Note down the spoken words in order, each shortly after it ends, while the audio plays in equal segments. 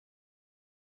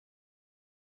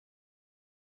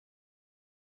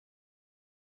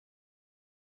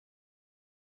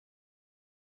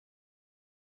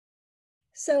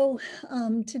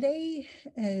Today,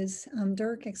 as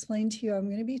Dirk explained to you, I'm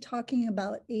going to be talking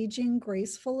about aging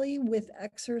gracefully with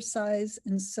exercise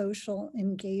and social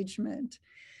engagement.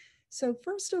 So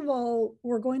first of all,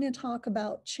 we're going to talk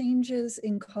about changes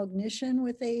in cognition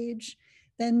with age,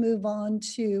 then move on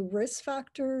to risk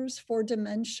factors for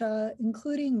dementia,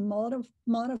 including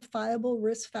modifiable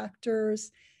risk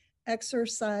factors,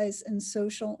 exercise, and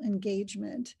social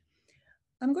engagement.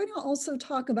 I'm going to also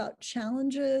talk about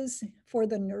challenges for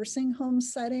the nursing home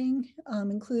setting,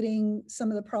 including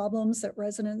some of the problems that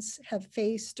residents have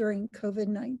faced during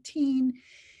COVID-19.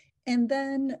 And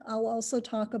then I'll also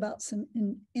talk about some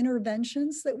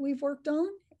interventions that we've worked on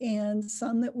and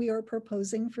some that we are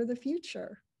proposing for the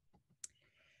future.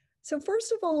 So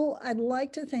first of all, I'd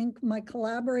like to thank my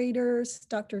collaborators,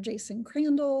 Dr. Jason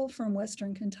Crandall from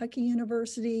Western Kentucky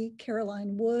University,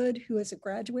 Caroline Wood, who is a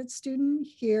graduate student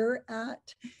here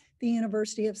at the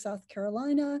University of South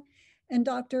Carolina, and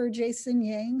Dr. Jason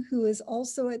Yang, who is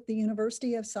also at the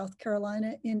University of South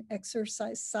Carolina in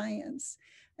exercise science.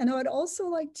 And I would also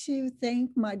like to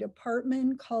thank my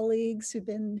department colleagues who've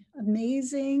been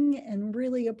amazing and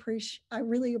I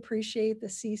really appreciate the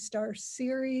C-STAR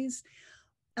series.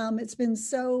 It's been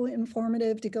so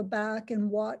informative to go back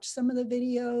and watch some of the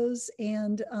videos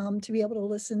and to be able to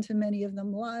listen to many of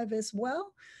them live as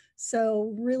well.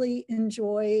 So really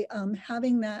enjoy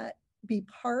having that be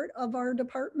part of our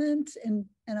department, and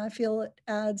I feel it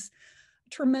adds a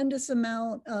tremendous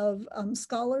amount of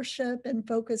scholarship and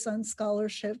focus on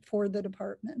scholarship for the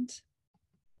department.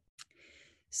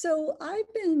 So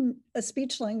I've been a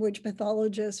speech language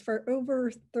pathologist for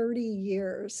over 30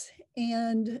 years,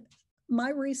 and my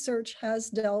research has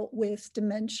dealt with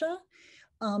dementia,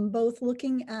 both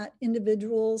looking at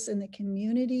individuals in the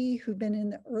community who've been in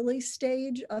the early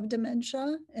stage of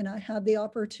dementia, and I had the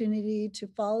opportunity to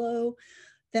follow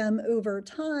them over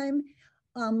time.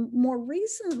 More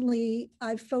recently,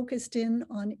 I've focused in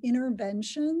on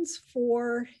interventions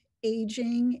for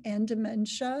aging and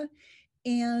dementia,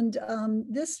 and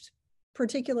this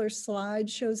particular slide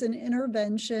shows an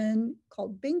intervention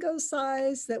called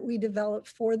Bingocize that we developed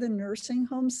for the nursing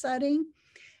home setting.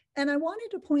 And I wanted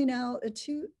to point out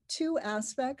two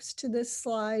aspects to this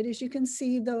slide. As you can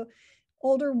see, the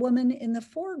older woman in the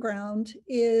foreground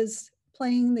is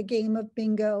playing the game of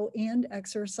bingo and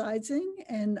exercising,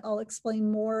 and I'll explain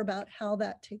more about how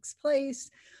that takes place.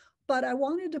 But I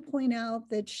wanted to point out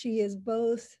that she is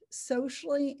both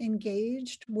socially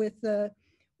engaged with the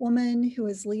woman who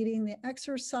is leading the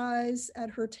exercise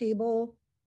at her table,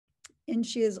 and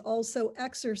she is also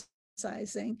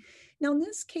exercising. Now, in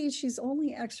this case, she's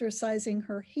only exercising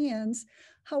her hands.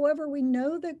 However, we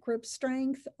know that grip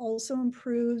strength also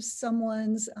improves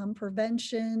someone's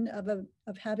prevention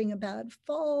of having a bad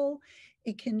fall.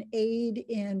 It can aid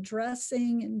in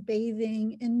dressing and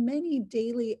bathing and many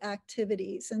daily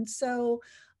activities. And so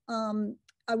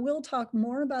I will talk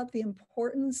more about the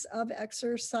importance of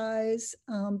exercise,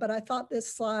 but I thought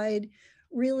this slide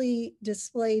really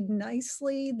displayed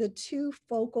nicely the two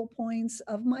focal points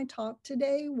of my talk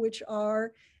today, which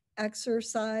are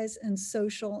exercise and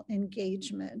social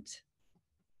engagement.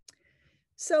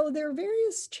 So there are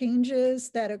various changes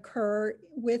that occur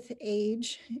with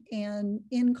age and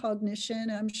in cognition.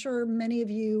 I'm sure many of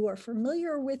you are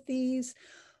familiar with these,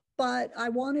 but I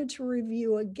wanted to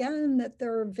review again that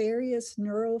there are various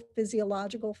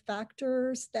neurophysiological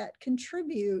factors that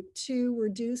contribute to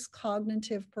reduced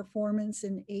cognitive performance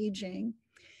in aging.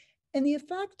 And the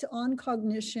effect on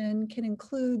cognition can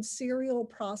include serial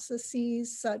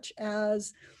processes such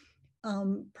as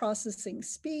processing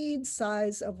speed,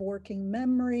 size of working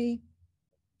memory,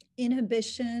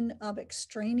 inhibition of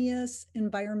extraneous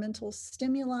environmental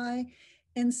stimuli,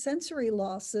 and sensory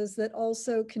losses that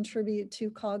also contribute to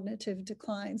cognitive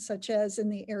decline, such as in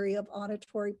the area of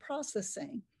auditory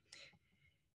processing.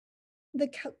 The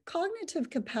cognitive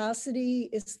capacity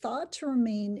is thought to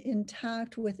remain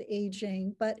intact with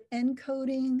aging, but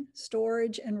encoding,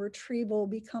 storage, and retrieval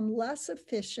become less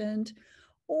efficient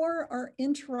or are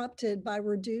interrupted by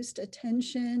reduced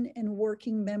attention and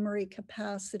working memory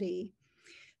capacity.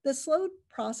 The slowed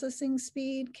processing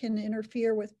speed can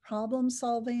interfere with problem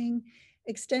solving,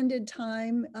 extended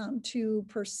time to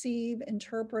perceive,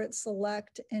 interpret,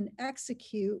 select, and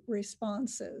execute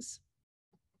responses.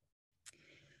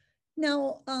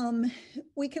 Now,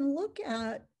 we can look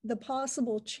at the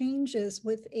possible changes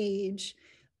with age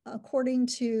according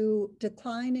to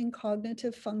decline in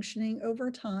cognitive functioning over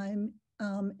time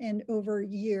and over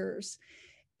years.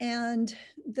 And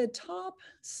the top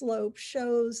slope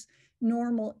shows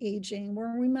normal aging,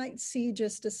 where we might see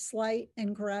just a slight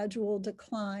and gradual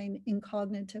decline in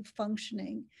cognitive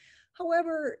functioning.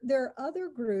 However, there are other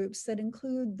groups that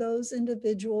include those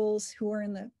individuals who are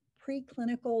in the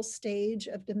preclinical stage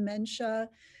of dementia,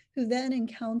 who then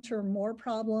encounter more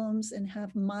problems and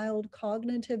have mild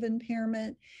cognitive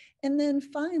impairment. And then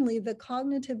finally, the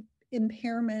cognitive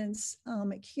impairments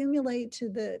accumulate to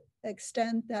the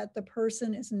extent that the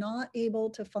person is not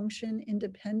able to function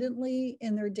independently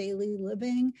in their daily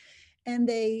living, and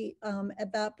they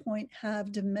at that point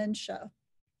have dementia.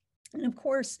 And of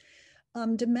course,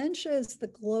 dementia is the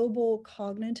global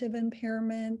cognitive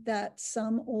impairment that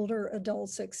some older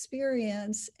adults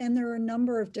experience, and there are a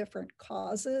number of different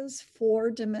causes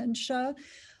for dementia.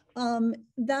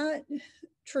 That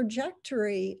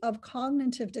trajectory of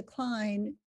cognitive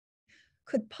decline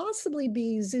could possibly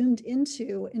be zoomed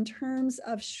into in terms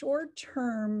of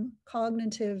short-term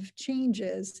cognitive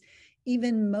changes,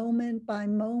 even moment by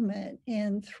moment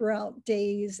and throughout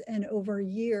days and over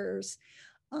years.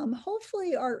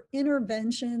 Hopefully our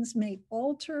interventions may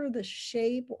alter the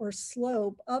shape or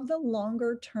slope of the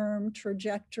longer term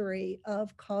trajectory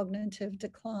of cognitive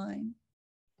decline.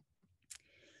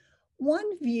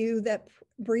 One view that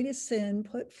Bredesen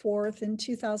put forth in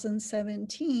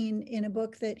 2017 in a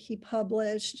book that he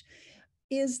published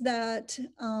is that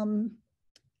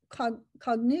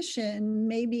cognition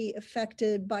may be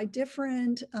affected by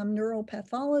different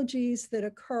neuropathologies that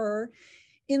occur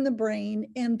in the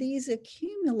brain, and these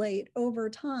accumulate over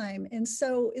time. And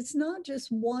so it's not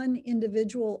just one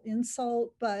individual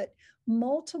insult, but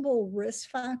multiple risk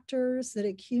factors that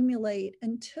accumulate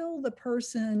until the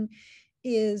person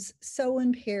is so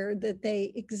impaired that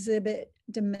they exhibit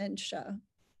dementia.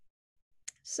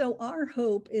 So our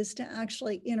hope is to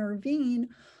actually intervene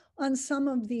on some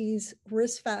of these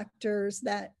risk factors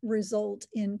that result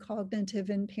in cognitive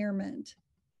impairment.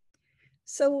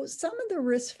 So some of the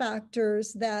risk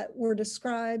factors that were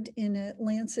described in a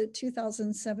Lancet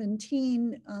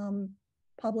 2017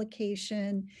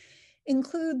 publication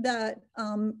include that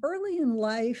early in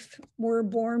life, we're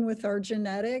born with our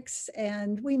genetics,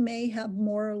 and we may have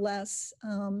more or less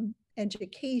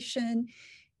education.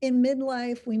 In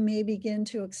midlife, we may begin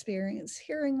to experience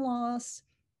hearing loss,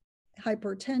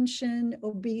 hypertension,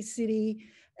 obesity.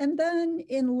 And then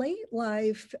in late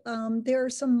life, there are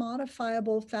some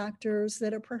modifiable factors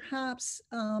that are perhaps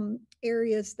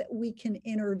areas that we can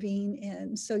intervene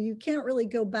in. So you can't really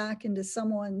go back into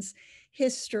someone's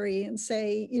history and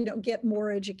say, you know, get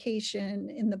more education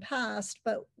in the past.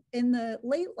 But in the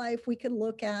late life, we could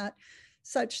look at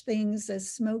such things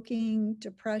as smoking,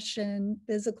 depression,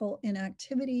 physical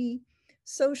inactivity,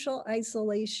 social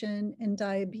isolation, and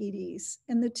diabetes.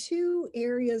 And the two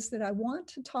areas that I want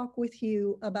to talk with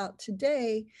you about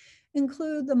today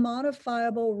include the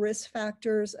modifiable risk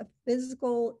factors of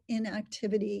physical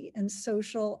inactivity and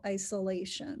social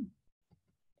isolation.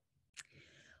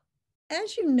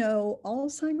 As you know,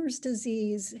 Alzheimer's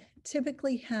disease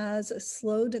typically has a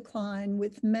slow decline,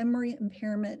 with memory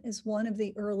impairment as one of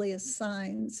the earliest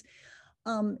signs.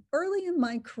 Early in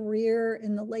my career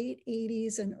in the late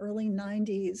 80s and early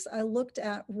 90s, I looked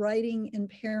at writing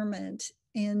impairment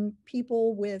in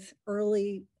people with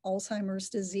early Alzheimer's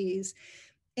disease.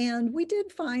 And we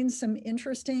did find some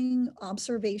interesting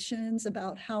observations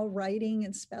about how writing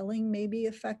and spelling may be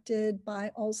affected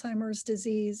by Alzheimer's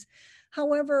disease.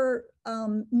 However,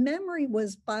 memory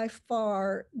was by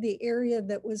far the area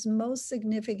that was most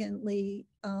significantly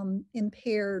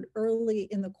impaired early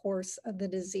in the course of the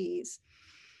disease.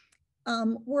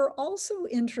 We're also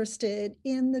interested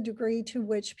in the degree to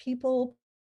which people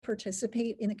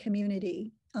participate in a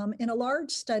community. In a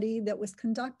large study that was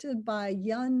conducted by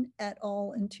Yun et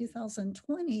al. In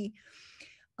 2020,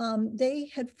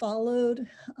 they had followed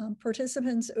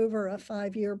participants over a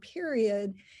 5-year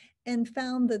period and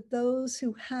found that those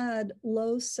who had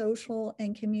low social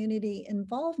and community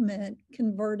involvement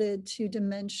converted to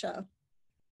dementia.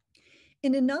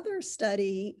 In another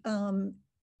study,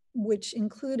 which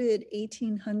included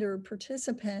 1,800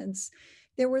 participants,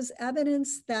 there was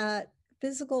evidence that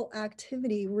physical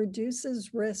activity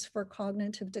reduces risk for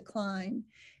cognitive decline.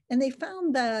 And they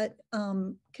found that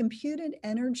computed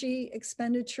energy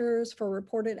expenditures for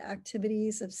reported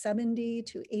activities of 70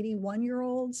 to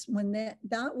 81-year-olds, when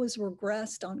that was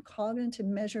regressed on cognitive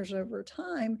measures over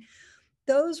time,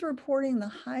 those reporting the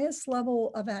highest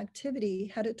level of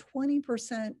activity had a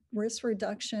 20% risk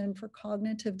reduction for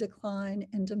cognitive decline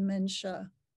and dementia.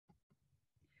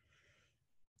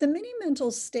 The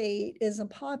mini-mental state is a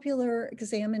popular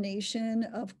examination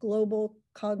of global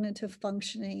cognitive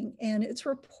functioning, and it's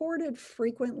reported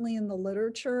frequently in the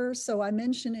literature. So I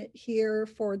mention it here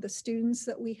for the students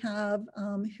that we have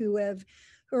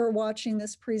who are watching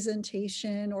this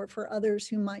presentation, or for others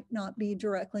who might not be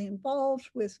directly involved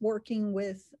with working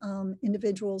with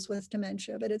individuals with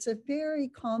dementia, but it's a very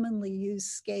commonly used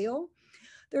scale.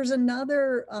 There's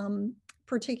another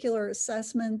particular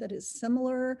assessment that is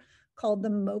similar called the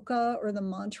MOCA, or the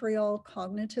Montreal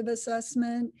Cognitive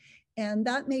Assessment. And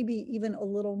that may be even a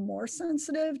little more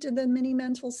sensitive to the mini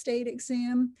mental state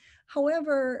exam.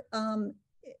 However,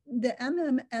 the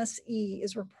MMSE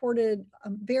is reported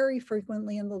very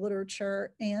frequently in the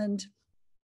literature, and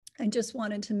I just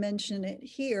wanted to mention it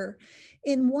here.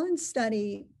 In one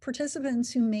study,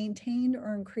 participants who maintained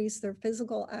or increased their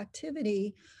physical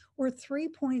activity were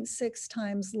 3.6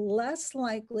 times less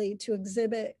likely to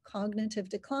exhibit cognitive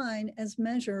decline as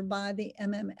measured by the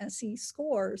MMSE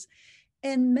scores.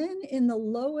 And men in the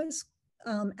lowest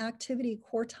activity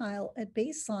quartile at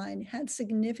baseline had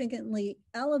significantly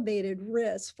elevated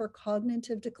risks for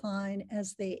cognitive decline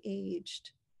as they aged.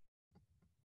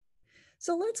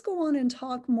 So let's go on and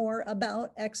talk more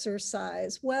about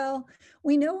exercise. Well,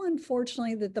 we know,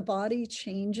 unfortunately, that the body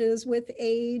changes with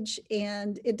age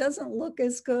and it doesn't look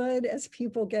as good as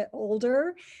people get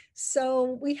older.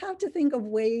 So we have to think of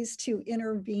ways to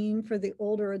intervene for the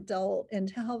older adult and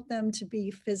to help them to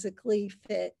be physically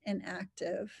fit and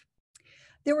active.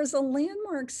 There was a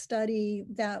landmark study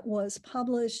that was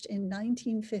published in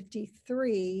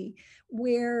 1953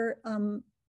 where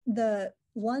the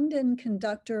London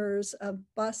conductors of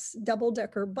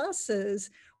double-decker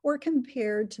buses were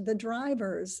compared to the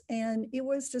drivers. And it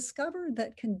was discovered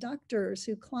that conductors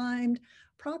who climbed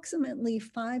approximately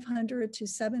 500 to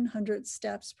 700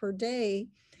 steps per day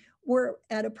were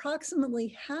at approximately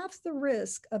half the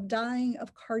risk of dying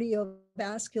of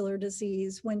cardiovascular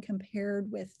disease when compared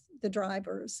with the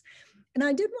drivers. And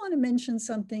I did want to mention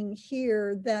something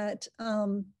here that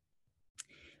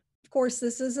of course,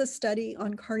 this is a study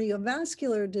on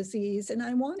cardiovascular disease, and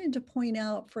I wanted to point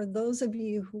out, for those of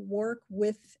you who work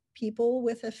with people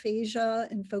with aphasia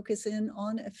and focus in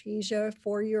on aphasia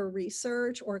for your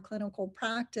research or clinical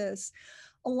practice,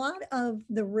 a lot of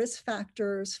the risk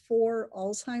factors for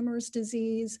Alzheimer's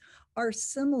disease are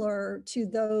similar to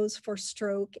those for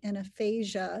stroke and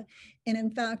aphasia. And in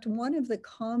fact, one of the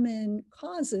common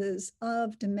causes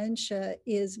of dementia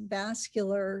is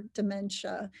vascular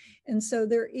dementia. And so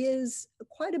there is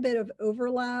quite a bit of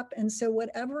overlap. And so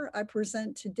whatever I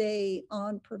present today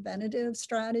on preventative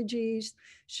strategies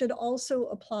should also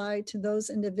apply to those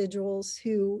individuals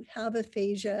who have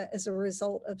aphasia as a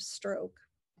result of stroke.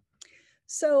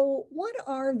 So what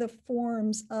are the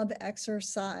forms of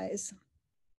exercise?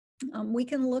 We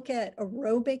can look at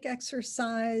aerobic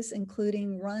exercise,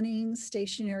 including running,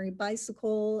 stationary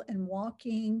bicycle, and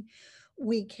walking.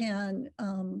 We can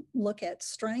look at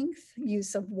strength,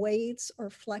 use of weights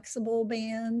or flexible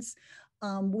bands.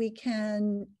 We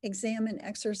can examine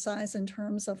exercise in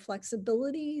terms of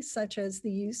flexibility, such as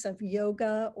the use of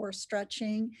yoga or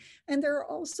stretching. And there are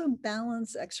also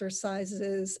balance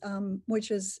exercises, which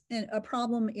is a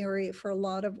problem area for a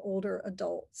lot of older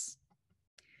adults.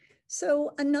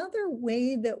 So another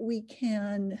way that we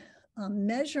can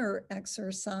measure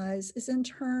exercise is in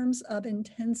terms of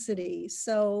intensity.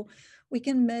 So we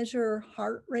can measure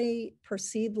heart rate,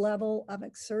 perceived level of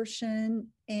exertion,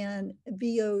 and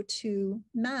VO2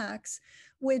 max,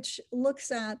 which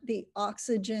looks at the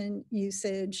oxygen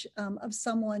usage of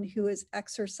someone who is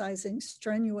exercising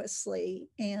strenuously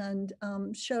and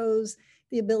shows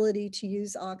the ability to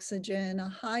use oxygen. A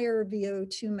higher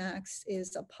VO2 max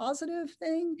is a positive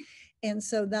thing. And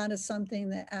so that is something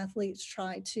that athletes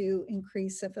try to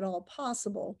increase if at all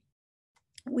possible.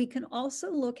 We can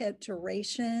also look at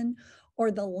duration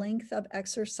or the length of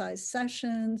exercise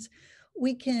sessions.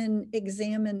 We can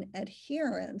examine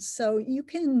adherence. So you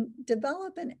can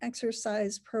develop an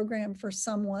exercise program for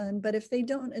someone, but if they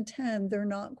don't attend, they're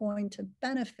not going to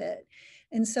benefit.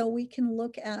 And so we can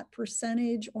look at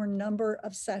percentage or number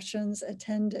of sessions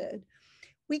attended.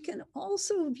 We can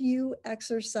also view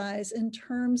exercise in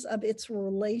terms of its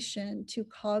relation to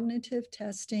cognitive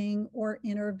testing or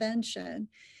intervention.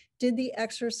 Did the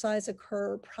exercise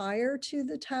occur prior to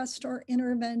the test or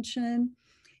intervention?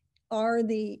 Are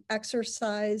the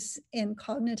exercise and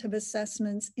cognitive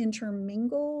assessments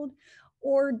intermingled?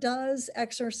 Or does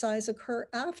exercise occur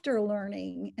after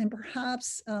learning and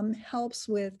perhaps helps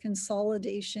with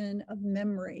consolidation of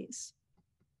memories?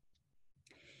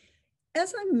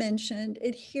 As I mentioned,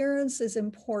 adherence is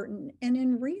important. And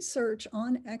in research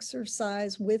on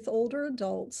exercise with older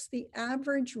adults, the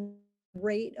average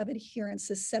rate of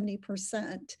adherence is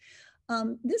 70%.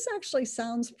 This actually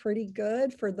sounds pretty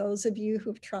good for those of you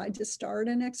who've tried to start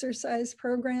an exercise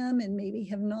program and maybe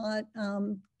have not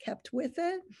kept with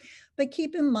it. But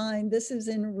keep in mind, this is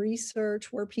in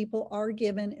research where people are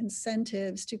given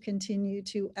incentives to continue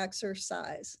to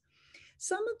exercise.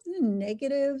 Some of the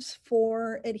negatives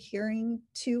for adhering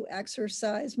to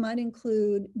exercise might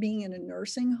include being in a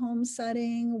nursing home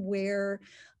setting where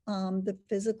the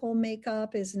physical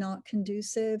makeup is not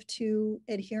conducive to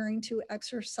adhering to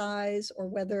exercise, or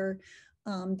whether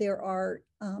there are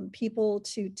people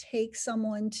to take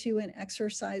someone to an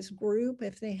exercise group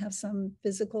if they have some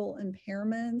physical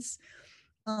impairments.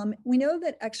 We know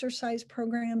that exercise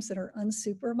programs that are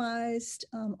unsupervised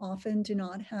often do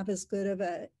not have as good of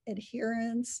an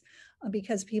adherence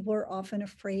because people are often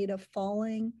afraid of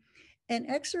falling. And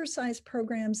exercise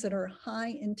programs that are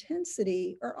high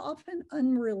intensity are often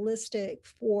unrealistic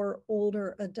for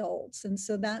older adults. And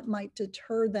so that might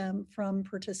deter them from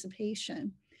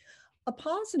participation. A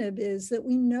positive is that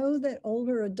we know that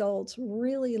older adults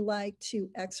really like to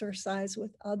exercise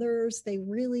with others. They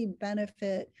really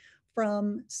benefit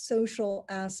from social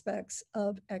aspects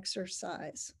of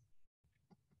exercise.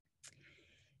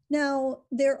 Now,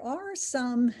 there are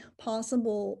some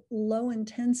possible low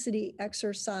intensity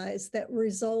exercise that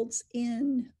results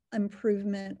in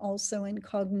improvement also in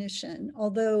cognition,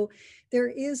 although there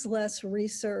is less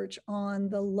research on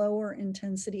the lower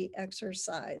intensity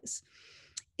exercise.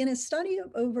 In a study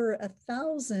of over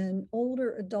 1,000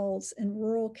 older adults in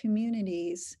rural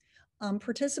communities,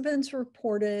 participants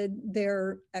reported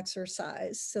their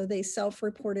exercise. So they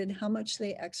self-reported how much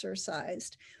they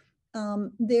exercised.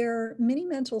 Their mini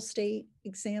mental state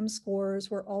exam scores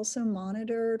were also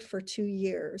monitored for 2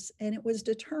 years, and it was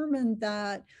determined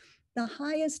that the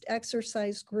highest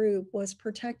exercise group was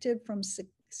protected from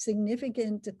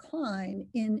significant decline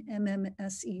in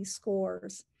MMSE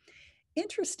scores.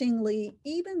 Interestingly,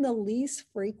 even the least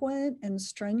frequent and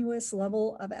strenuous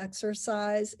level of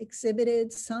exercise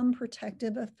exhibited some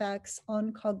protective effects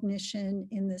on cognition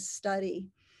in this study.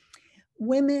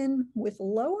 Women with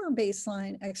lower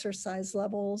baseline exercise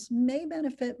levels may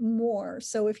benefit more.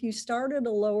 So if you start at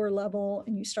a lower level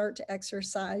and you start to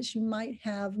exercise, you might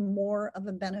have more of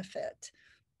a benefit.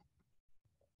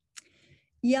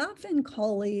 Yaf and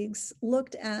colleagues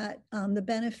looked at the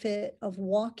benefit of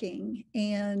walking,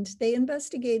 and they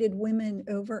investigated women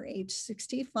over age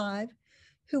 65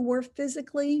 who were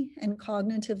physically and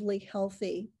cognitively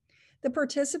healthy. The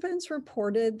participants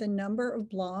reported the number of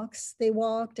blocks they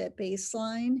walked at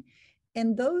baseline,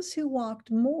 and those who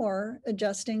walked more,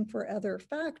 adjusting for other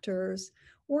factors,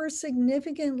 were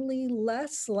significantly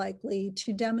less likely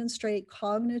to demonstrate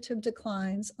cognitive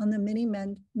declines on the mini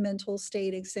mental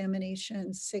state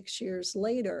examination 6 years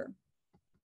later.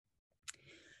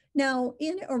 Now,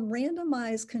 in a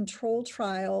randomized control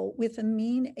trial with a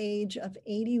mean age of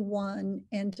 81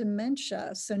 and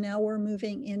dementia, so now we're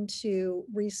moving into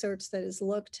research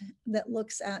that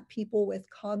looks at people with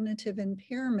cognitive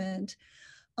impairment.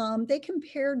 They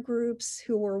compared groups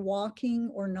who were walking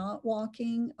or not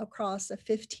walking across a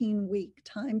 15-week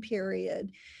time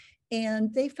period,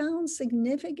 and they found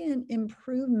significant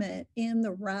improvement in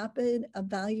the rapid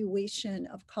evaluation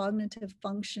of cognitive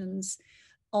functions,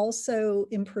 also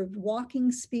improved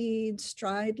walking speed,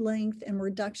 stride length, and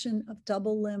reduction of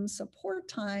double limb support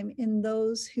time in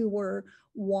those who were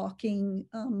walking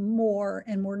more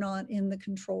and were not in the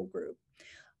control group.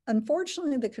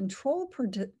 Unfortunately, the control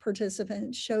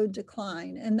participant showed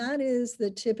decline, and that is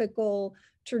the typical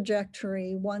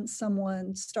trajectory once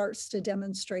someone starts to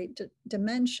demonstrate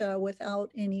dementia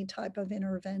without any type of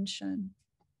intervention.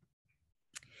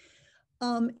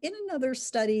 In another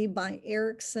study by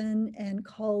Erickson and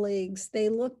colleagues, they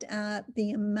looked at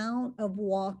the amount of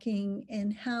walking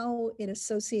and how it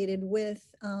associated with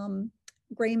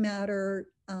gray matter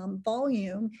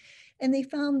volume. And they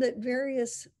found that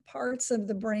various parts of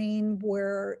the brain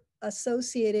were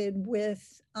associated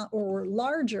with, or were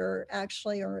larger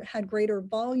actually, or had greater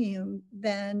volume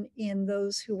than in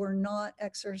those who were not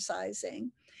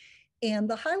exercising. And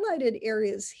the highlighted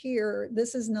areas here,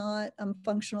 this is not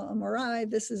functional MRI,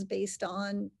 this is based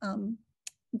on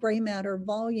gray matter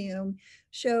volume,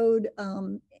 showed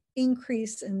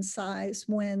increase in size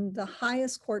when the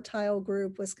highest quartile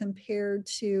group was compared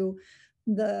to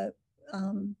the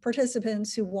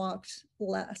participants who walked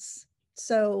less.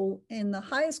 So in the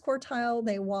highest quartile,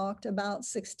 they walked about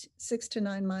 6 to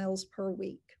 9 miles per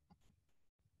week.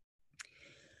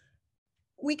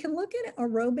 We can look at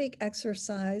aerobic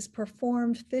exercise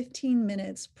performed 15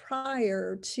 minutes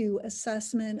prior to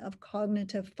assessment of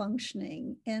cognitive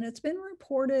functioning. And it's been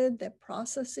reported that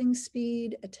processing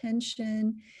speed,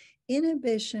 attention,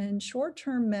 inhibition,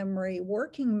 short-term memory,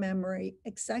 working memory,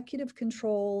 executive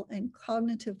control, and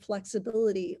cognitive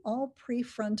flexibility, all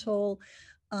prefrontal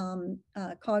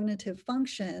cognitive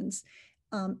functions,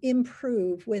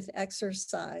 improve with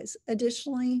exercise.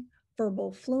 Additionally,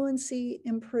 verbal fluency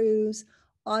improves,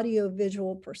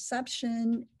 audio-visual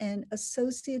perception, and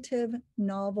associative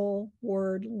novel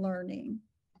word learning.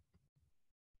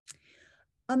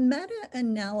 A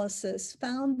meta-analysis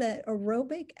found that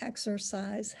aerobic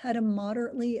exercise had a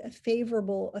moderately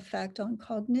favorable effect on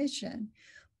cognition,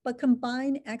 but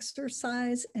combined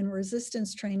exercise and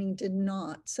resistance training did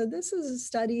not. So this is a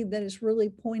study that is really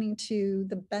pointing to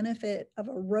the benefit of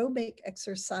aerobic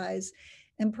exercise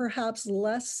and perhaps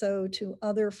less so to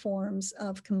other forms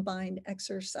of combined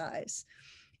exercise.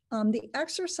 The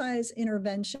exercise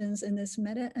interventions in this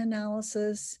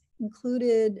meta-analysis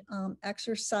included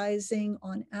exercising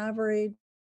on average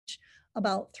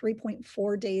about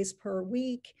 3.4 days per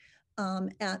week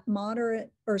at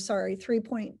moderate,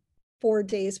 3.4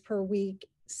 days per week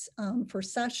for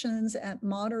sessions at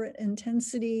moderate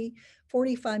intensity,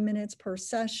 45 minutes per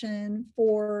session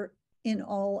for in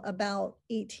all about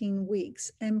 18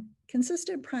 weeks, and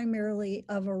consisted primarily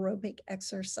of aerobic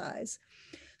exercise.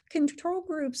 Control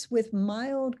groups with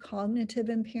mild cognitive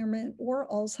impairment or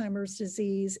Alzheimer's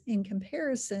disease in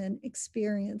comparison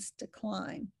experienced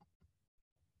decline.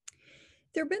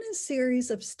 There have been a series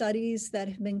of studies that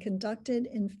have been conducted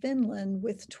in Finland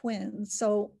with twins.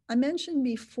 So I mentioned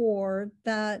before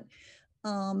that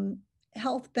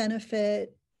health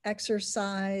benefit,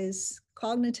 exercise,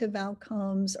 cognitive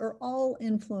outcomes are all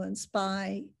influenced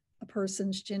by a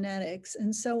person's genetics.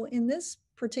 And so in this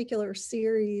particular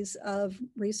series of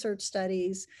research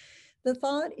studies, the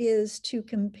thought is to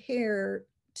compare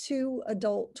two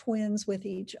adult twins with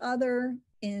each other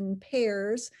in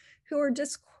pairs who are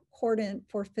discordant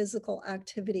for physical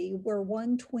activity, where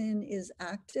one twin is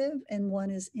active and one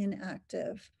is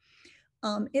inactive.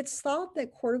 It's thought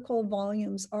that cortical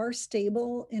volumes are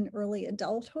stable in early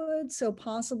adulthood, so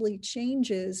possibly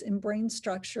changes in brain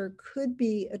structure could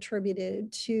be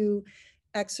attributed to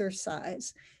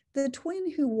exercise. The twin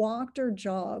who walked or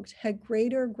jogged had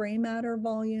greater gray matter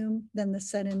volume than the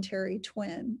sedentary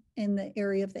twin in the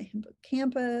area of the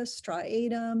hippocampus,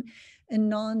 striatum, and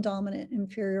non-dominant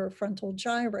inferior frontal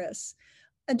gyrus.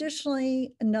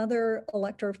 Additionally, another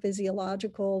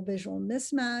electrophysiological visual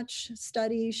mismatch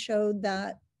study showed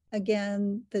that,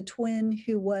 again, the twin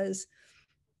who was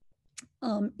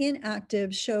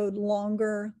inactive showed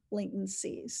longer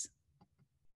latencies.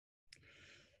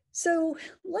 So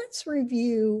let's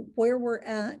review where we're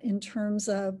at in terms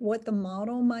of what the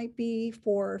model might be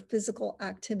for physical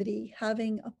activity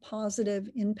having a positive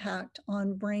impact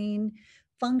on brain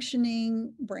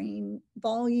functioning, brain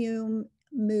volume,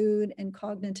 mood, and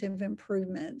cognitive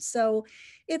improvement. So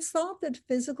it's thought that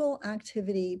physical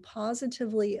activity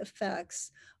positively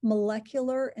affects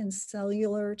molecular and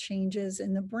cellular changes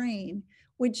in the brain,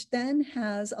 which then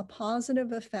has a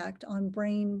positive effect on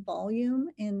brain volume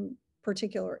in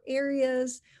particular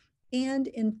areas and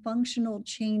in functional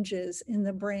changes in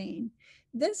the brain.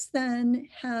 This then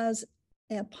has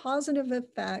a positive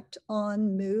effect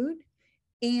on mood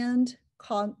and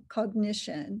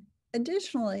cognition.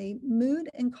 Additionally, mood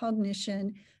and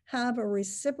cognition have a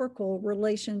reciprocal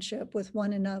relationship with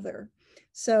one another.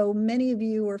 So many of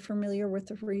you are familiar with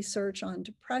the research on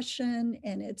depression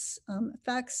and its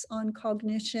effects on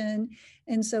cognition.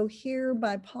 And so here,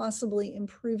 by possibly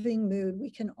improving mood, we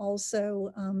can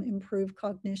also improve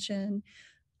cognition,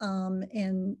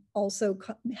 and also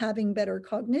having better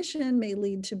cognition may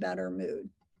lead to better mood.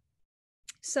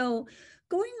 So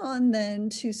going on then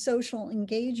to social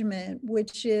engagement,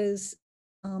 which is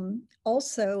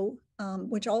also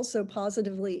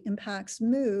positively impacts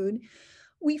mood,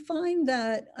 we find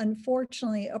that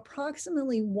unfortunately,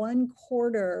 approximately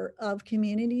 1/4 of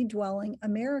community dwelling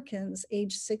Americans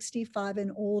age 65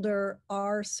 and older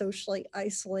are socially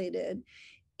isolated.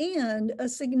 And a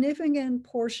significant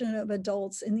portion of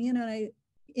adults in the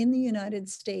United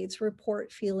States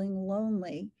report feeling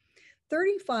lonely.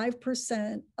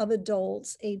 35% of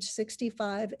adults age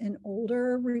 65 and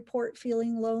older report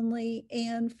feeling lonely,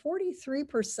 and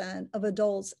 43% of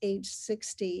adults age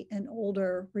 60 and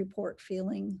older report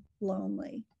feeling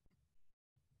lonely.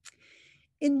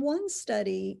 In one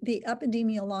study, the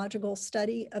epidemiological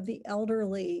study of the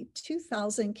elderly,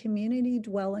 2,000 community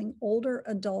dwelling older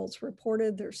adults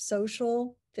reported their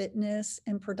social, fitness,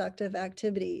 and productive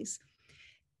activities.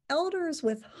 Elders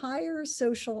with higher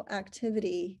social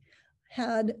activity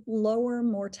had lower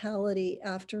mortality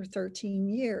after 13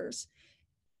 years.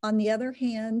 On the other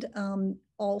hand,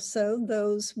 also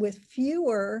those with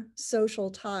fewer social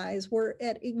ties were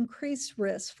at increased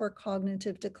risk for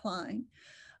cognitive decline.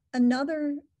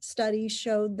 Another study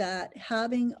showed that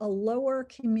having a lower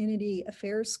community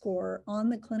affairs score on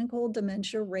the clinical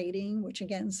dementia rating, which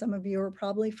again, some of you are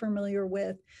probably familiar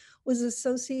with, was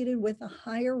associated with a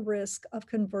higher risk of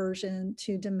conversion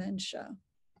to dementia.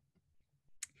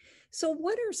 So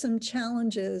what are some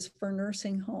challenges for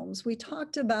nursing homes? We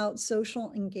talked about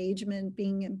social engagement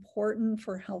being important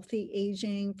for healthy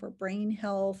aging, for brain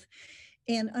health.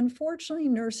 And unfortunately,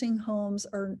 nursing homes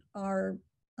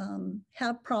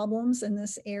have problems in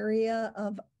this area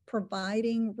of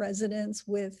providing residents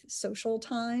with social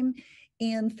time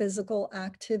and physical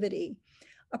activity.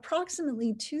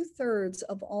 Approximately 2/3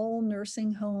 of all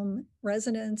nursing home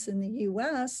residents in the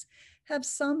US have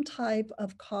some type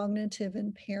of cognitive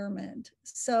impairment.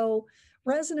 So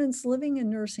residents living in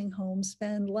nursing homes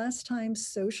spend less time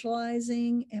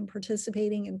socializing and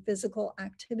participating in physical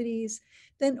activities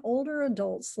than older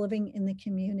adults living in the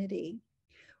community.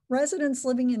 Residents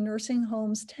living in nursing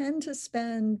homes tend to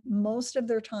spend most of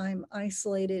their time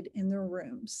isolated in their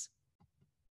rooms.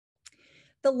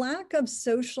 The lack of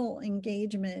social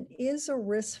engagement is a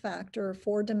risk factor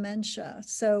for dementia.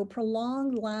 So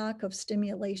prolonged lack of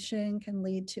stimulation can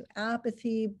lead to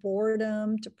apathy,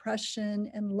 boredom, depression,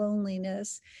 and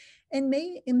loneliness, and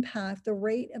may impact the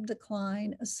rate of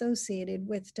decline associated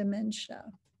with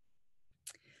dementia.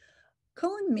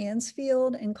 Cohen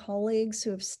Mansfield and colleagues who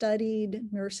have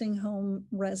studied nursing home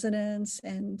residents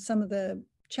and some of the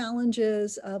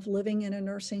challenges of living in a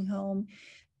nursing home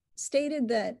stated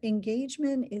that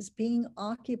engagement is being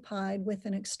occupied with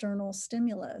an external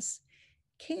stimulus.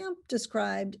 Camp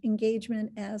described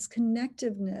engagement as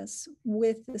connectiveness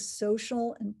with the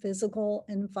social and physical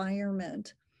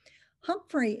environment.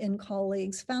 Humphrey and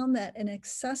colleagues found that an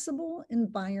accessible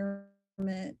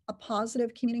environment, a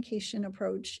positive communication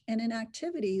approach, and an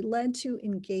activity led to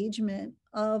engagement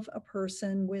of a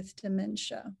person with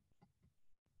dementia.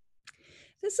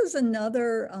 This is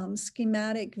another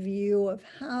schematic view of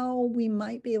how we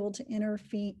might be able to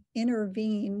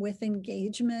intervene with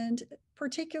engagement,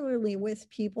 particularly with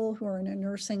people who are in a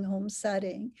nursing home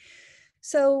setting.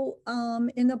 So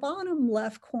in the bottom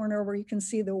left corner where you can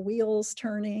see the wheels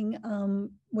turning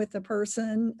with the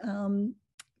person,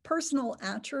 personal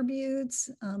attributes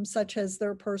such as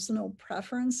their personal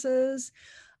preferences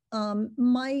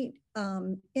might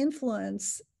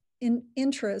influence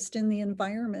interest in the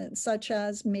environment, such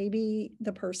as maybe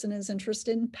the person is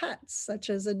interested in pets, such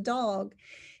as a dog.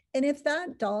 And if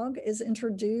that dog is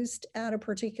introduced at a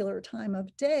particular time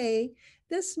of day,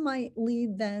 this might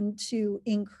lead then to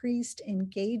increased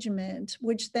engagement,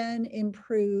 which then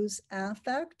improves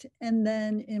affect and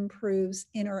then improves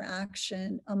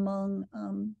interaction among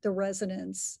the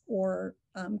residents or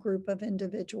group of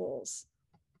individuals.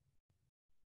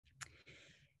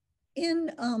 In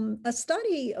a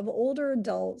study of older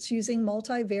adults using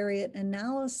multivariate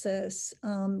analysis,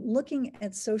 looking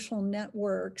at social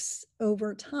networks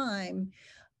over time,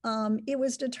 it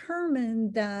was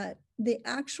determined that the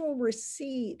actual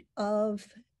receipt of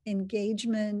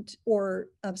engagement or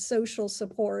of social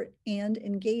support and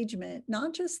engagement,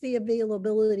 not just the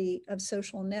availability of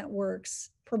social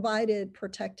networks, provided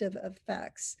protective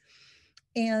effects.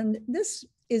 And this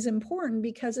is important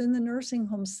because in the nursing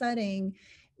home setting,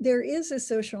 there is a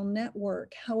social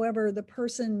network. However, the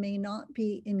person may not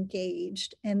be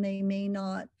engaged and they may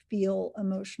not feel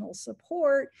emotional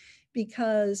support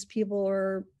because people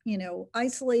are,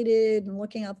 isolated and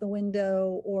looking out the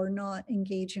window or not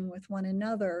engaging with one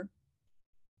another.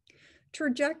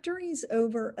 Trajectories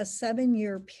over a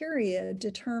 7-year period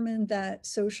determined that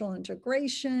social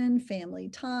integration, family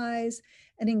ties,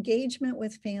 and engagement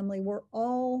with family were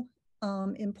all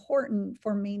important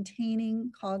for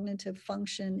maintaining cognitive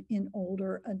function in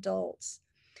older adults.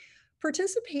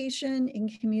 Participation in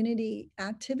community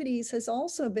activities has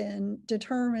also been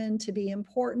determined to be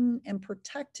important and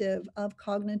protective of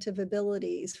cognitive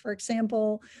abilities. For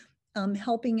example,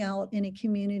 helping out in a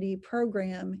community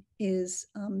program is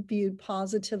viewed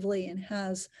positively and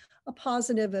has a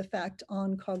positive effect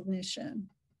on cognition.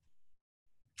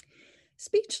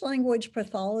 Speech language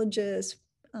pathologists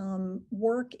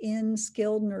work in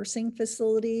skilled nursing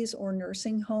facilities or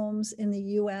nursing homes in the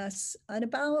US at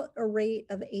about a rate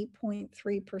of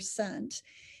 8.3%.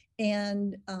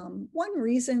 And one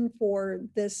reason for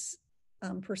this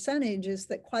percentage is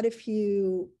that quite a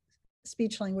few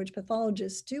speech language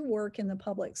pathologists do work in the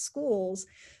public schools.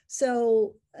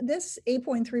 So this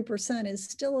 8.3% is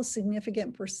still a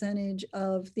significant percentage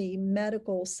of the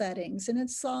medical settings. And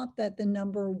it's thought that the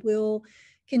number will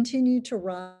continue to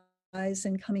rise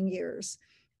in coming years.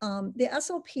 The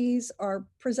SLPs are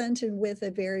presented with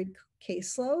a varied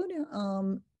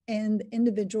caseload, and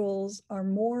individuals are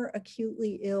more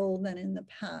acutely ill than in the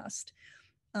past.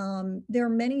 There are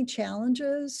many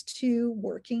challenges to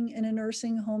working in a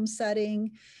nursing home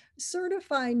setting.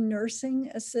 Certified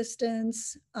nursing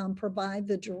assistants provide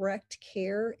the direct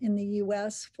care in the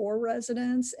US for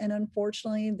residents, and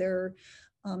unfortunately, they're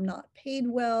not paid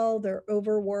well, they're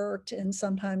overworked, and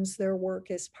sometimes their work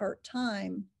is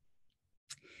part-time.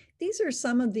 These are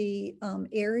some of the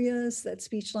areas that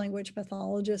speech language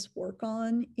pathologists work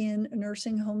on in a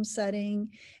nursing home setting.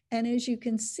 And as you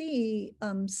can see,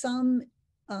 some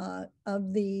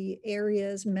of the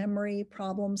areas, memory,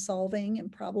 problem solving,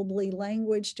 and probably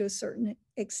language to a certain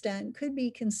extent, could be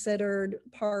considered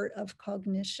part of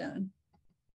cognition.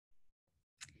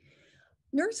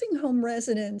 Nursing home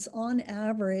residents on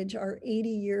average are 80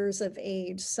 years of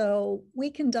age. So we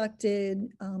conducted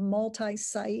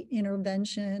multi-site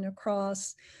intervention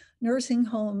across nursing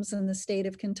homes in the state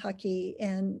of Kentucky.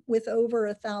 And with over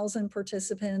 1,000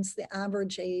 participants, the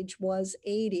average age was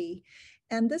 80.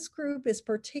 And this group is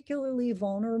particularly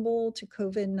vulnerable to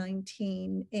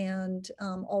COVID-19. And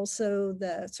also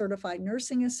the certified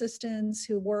nursing assistants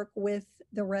who work with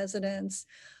the residents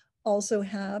also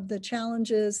have the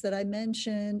challenges that I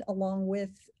mentioned, along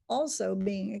with also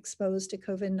being exposed to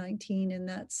COVID-19 in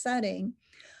that setting.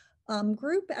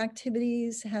 Group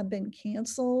activities have been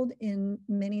canceled in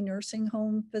many nursing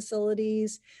home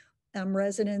facilities.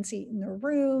 Residents eat in their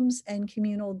rooms, and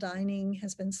communal dining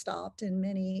has been stopped in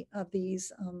many of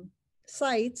these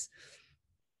sites.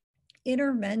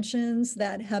 Interventions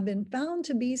that have been found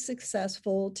to be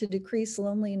successful to decrease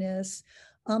loneliness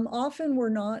often were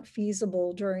not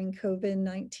feasible during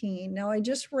COVID-19. Now, I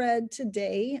just read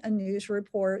today a news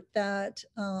report that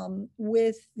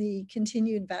with the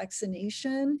continued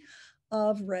vaccination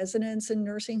of residents in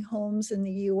nursing homes in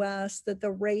the US, that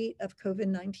the rate of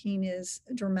COVID-19 is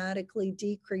dramatically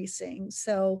decreasing.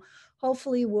 So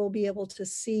hopefully we'll be able to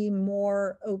see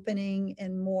more opening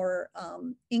and more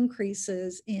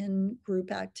increases in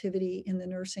group activity in the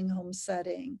nursing home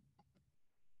setting.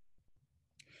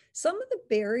 Some of the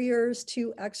barriers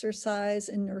to exercise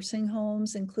in nursing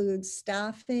homes include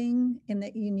staffing, in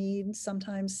that you need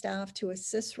sometimes staff to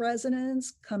assist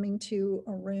residents coming to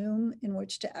a room in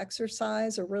which to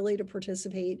exercise or really to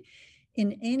participate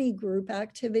in any group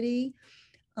activity.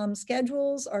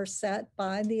 Schedules are set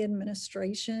by the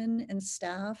administration and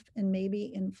staff and may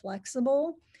be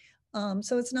inflexible.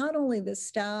 So it's not only the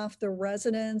staff, the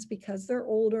residents, because they're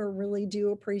older, really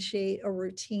do appreciate a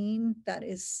routine that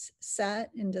is set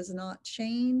and does not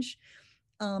change.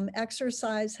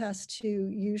 Exercise has to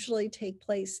usually take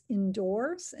place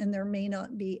indoors, and there may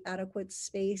not be adequate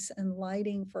space and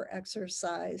lighting for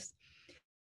exercise.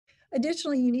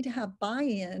 Additionally, you need to have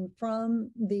buy-in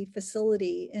from the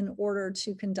facility in order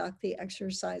to conduct the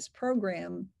exercise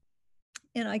program.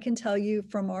 And I can tell you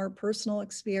from our personal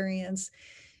experience,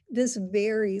 this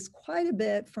varies quite a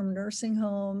bit from nursing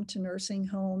home to nursing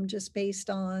home, just based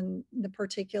on the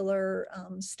particular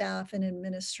staff and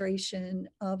administration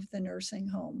of the nursing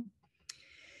home.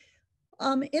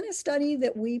 In a study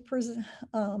that we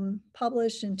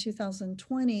published in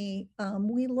 2020,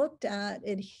 we looked at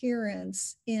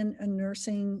adherence in a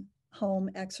nursing home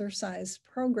exercise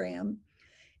program.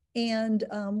 And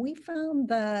we found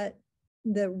that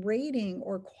the rating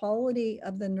or quality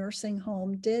of the nursing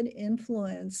home did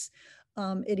influence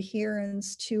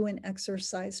adherence to an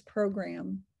exercise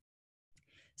program.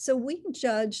 So we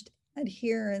judged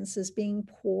adherence as being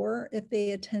poor if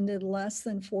they attended less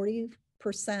than 40%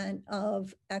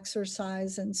 of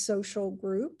exercise and social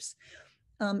groups.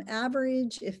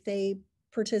 Average if they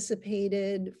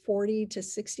participated 40 to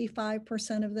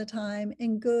 65% of the time,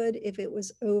 and good if it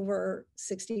was over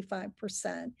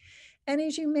 65%. And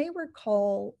as you may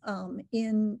recall,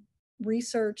 in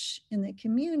research in the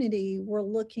community, we're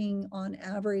looking on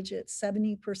average at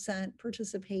 70%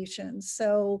 participation.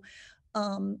 So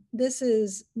this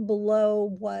is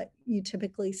below what you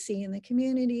typically see in the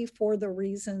community for the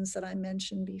reasons that I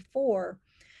mentioned before.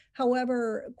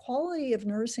 However, quality of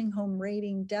nursing home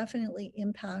rating definitely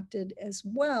impacted as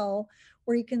well,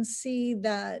 where you can see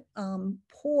that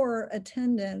poor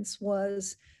attendance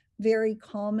was very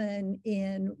common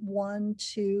in 1,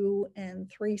 2, and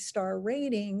 3-star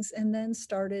ratings, and then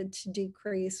started to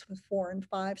decrease with 4 and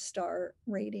 5-star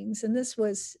ratings. And this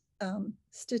was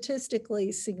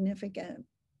statistically significant.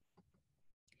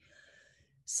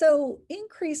 So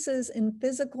increases in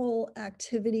physical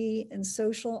activity and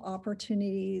social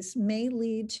opportunities may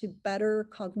lead to better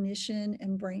cognition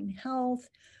and brain health.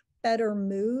 better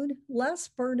mood, less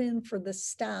burden for the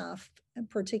staff,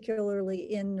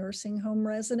 particularly in nursing home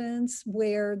residents,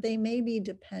 where they may be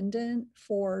dependent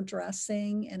for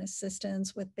dressing and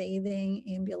assistance with bathing,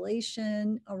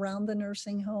 ambulation around the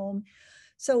nursing home.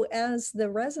 So as the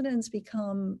residents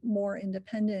become more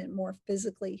independent, more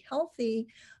physically healthy,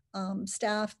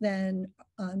 staff then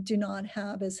do not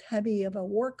have as heavy of a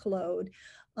workload.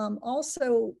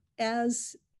 Also,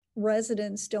 as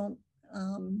residents don't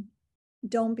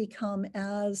become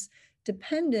as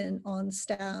dependent on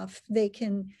staff, they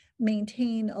can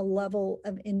maintain a level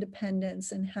of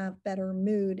independence and have better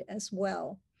mood as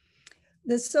well.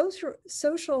 The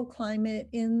social climate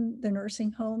in the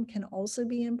nursing home can also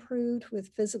be improved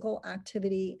with physical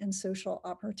activity and social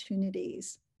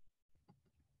opportunities.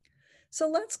 So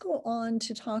let's go on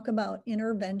to talk about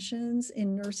interventions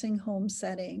in nursing home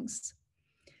settings.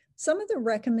 Some of the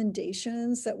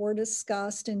recommendations that were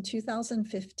discussed in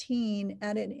 2015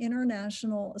 at an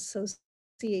International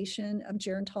Association of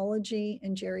Gerontology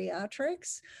and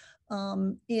Geriatrics,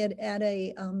 at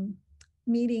a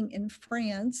meeting in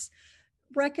France,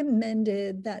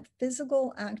 recommended that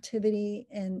physical activity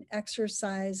and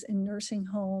exercise in nursing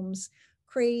homes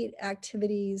create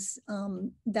activities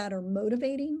that are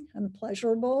motivating and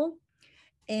pleasurable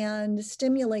and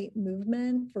stimulate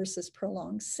movement versus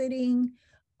prolonged sitting,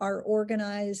 are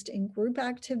organized in group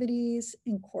activities,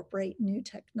 incorporate new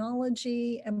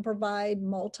technology, and provide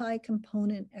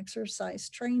multi-component exercise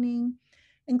training,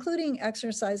 including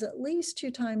exercise at least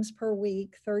 2 times per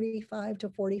week, 35 to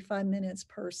 45 minutes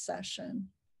per session.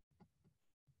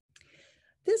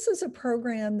 This is a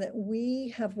program that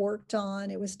we have worked on.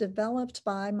 It was developed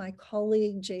by my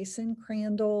colleague, Jason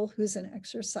Crandall, who's an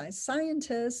exercise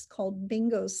scientist, called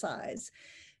Bingocize.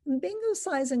 And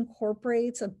Bingocize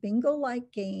incorporates a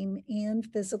bingo-like game and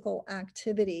physical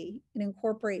activity. It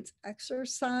incorporates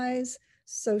exercise,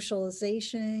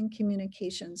 socialization,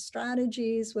 communication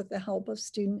strategies with the help of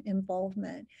student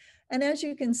involvement. And as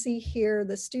you can see here,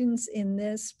 the students in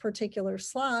this particular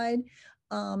slide,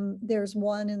 there's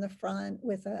one in the front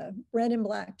with a red and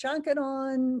black jacket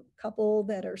on, a couple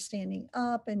that are standing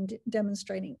up and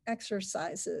demonstrating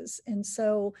exercises. And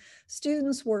so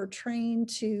students were trained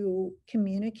to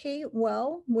communicate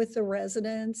well with the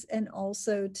residents and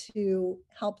also to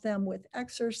help them with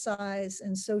exercise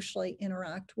and socially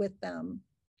interact with them.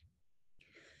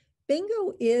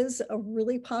 Bingo is a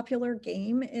really popular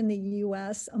game in the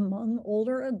US among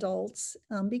older adults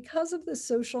because of the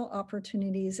social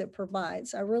opportunities it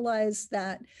provides. I realize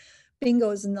that bingo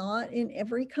is not in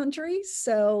every country,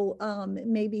 so it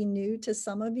may be new to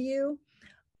some of you.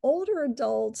 Older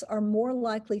adults are more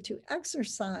likely to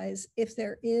exercise if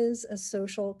there is a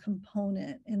social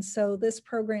component. And so this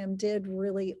program did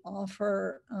really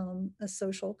offer a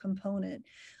social component.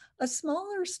 A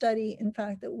smaller study, in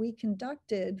fact, that we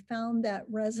conducted found that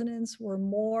residents were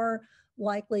more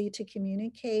likely to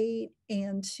communicate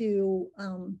and to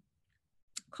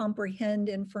comprehend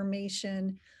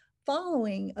information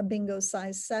following a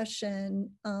Bingocize session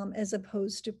as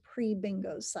opposed to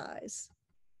pre-Bingocize.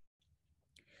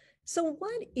 So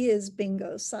what is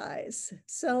Bingocize?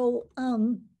 So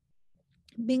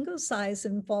Bingocize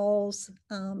involves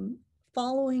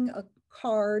following a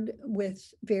card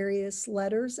with various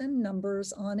letters and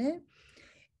numbers on it.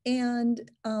 And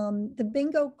the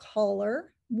bingo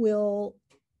caller will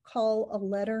call a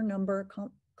letter number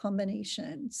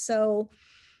combination. So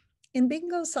in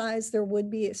Bingocize, there would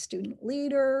be a student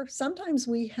leader. Sometimes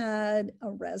we had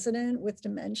a resident with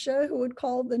dementia who would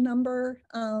call the number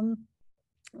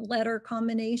letter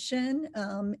combination,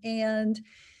 and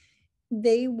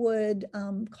they would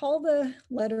call the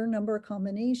letter number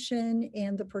combination,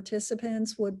 and the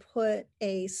participants would put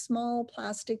a small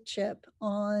plastic chip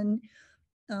on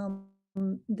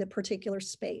the particular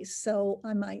space. So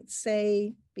I might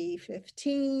say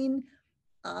B15,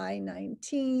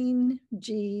 I19,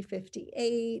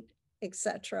 G58,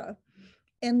 etc.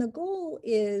 And the goal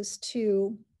is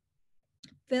to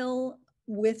fill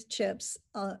with chips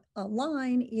a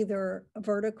line, either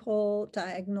vertical,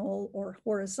 diagonal, or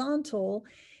horizontal.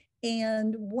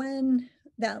 And when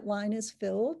that line is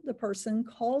filled, the person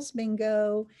calls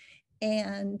bingo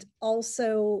and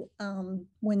also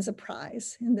wins a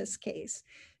prize in this case.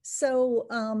 So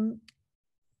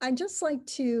I'd just like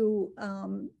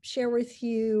to share with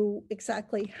you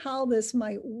exactly how this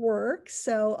might work.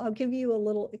 So I'll give you a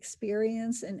little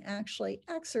experience in actually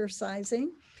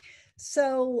exercising.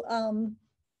 So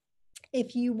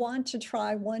if you want to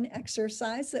try one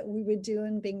exercise that we would do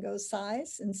in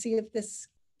Bingocize and see if this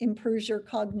improves your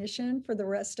cognition for the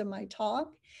rest of my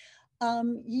talk,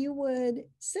 you would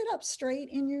sit up straight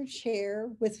in your chair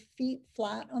with feet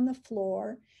flat on the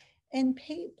floor, and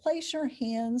place your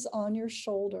hands on your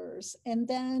shoulders. And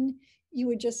then you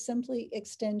would just simply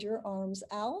extend your arms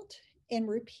out and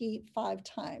repeat 5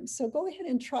 times. So go ahead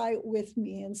and try it with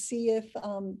me and see if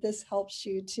this helps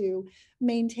you to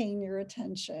maintain your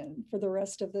attention for the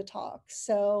rest of the talk.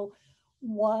 So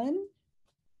 1,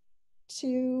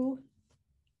 2,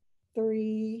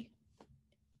 3,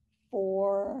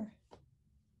 4,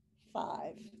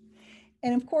 5.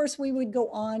 And of course, we would go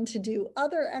on to do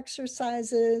other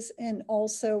exercises and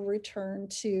also return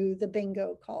to the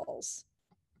bingo calls.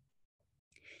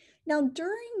 Now,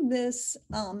 during this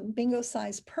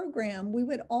Bingocize program, we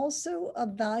would also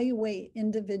evaluate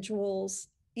individuals'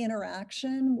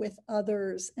 interaction with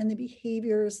others and the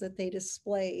behaviors that they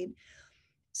displayed.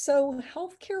 So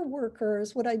healthcare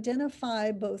workers would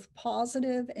identify both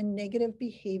positive and negative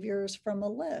behaviors from a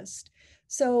list.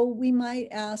 So we might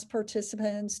ask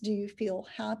participants, do you feel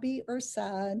happy or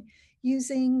sad,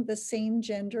 using the same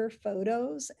gender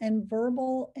photos, and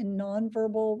verbal and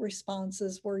nonverbal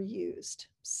responses were used.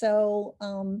 So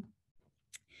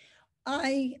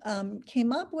I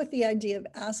came up with the idea of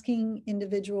asking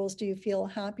individuals, do you feel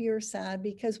happy or sad?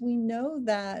 Because we know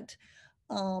that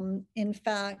in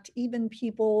fact, even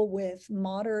people with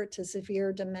moderate to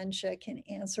severe dementia can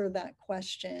answer that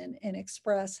question and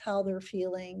express how they're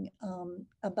feeling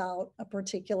about a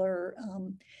particular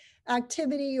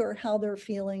activity or how they're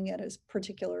feeling at a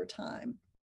particular time.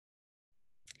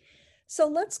 So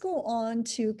let's go on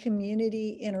to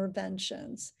community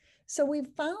interventions. So we've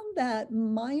found that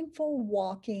mindful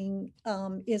walking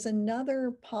is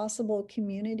another possible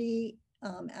community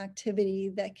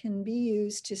activity that can be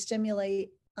used to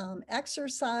stimulate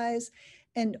exercise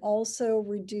and also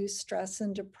reduce stress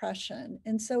and depression.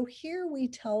 And so here we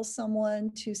tell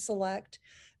someone to select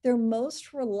their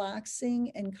most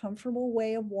relaxing and comfortable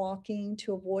way of walking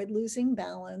to avoid losing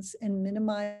balance and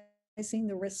minimizing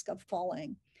the risk of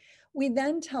falling. We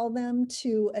then tell them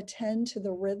to attend to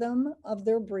the rhythm of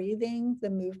their breathing, the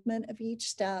movement of each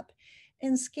step,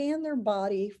 and scan their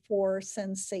body for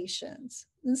sensations.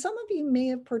 And some of you may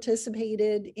have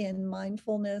participated in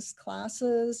mindfulness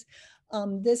classes.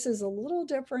 This is a little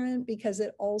different because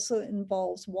it also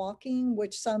involves walking,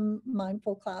 which some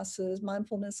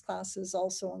mindfulness classes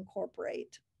also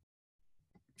incorporate.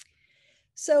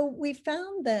 So we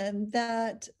found then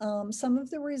that some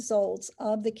of the results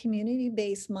of the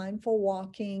community-based mindful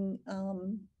walking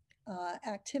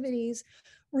activities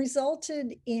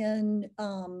resulted in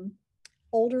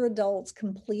older adults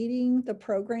completing the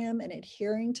program and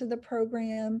adhering to the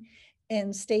program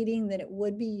and stating that it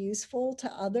would be useful to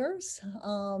others.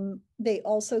 They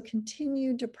also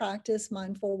continued to practice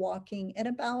mindful walking at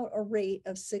about a rate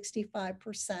of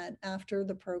 65% after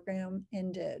the program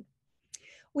ended.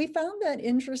 We found that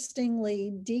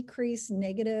interestingly decreased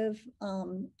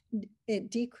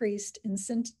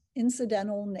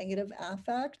incidental negative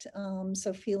affect,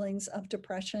 so feelings of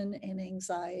depression and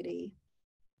anxiety.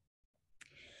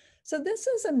 So this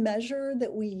is a measure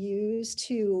that we use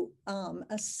to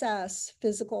assess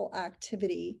physical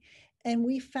activity. And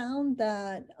we found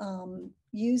that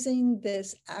using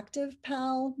this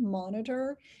ActivePal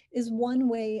monitor is one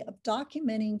way of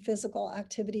documenting physical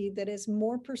activity that is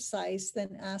more precise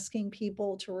than asking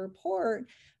people to report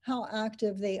how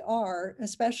active they are,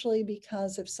 especially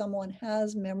because if someone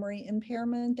has memory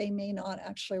impairment, they may not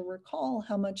actually recall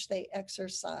how much they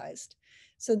exercised.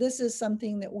 So this is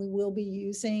something that we will be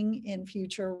using in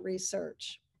future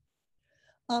research.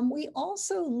 We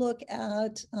also look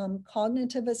at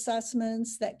cognitive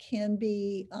assessments that can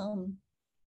be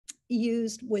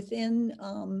used within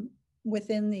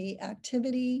the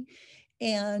activity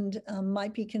and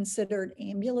might be considered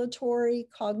ambulatory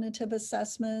cognitive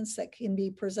assessments that can be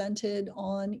presented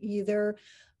on either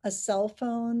a cell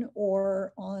phone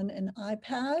or on an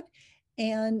iPad.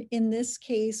 And in this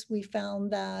case, we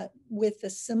found that with the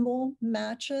symbol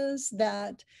matches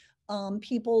that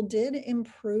people did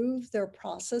improve their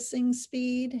processing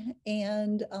speed,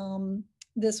 and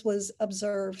this was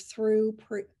observed through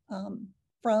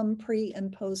from pre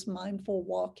and post mindful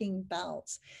walking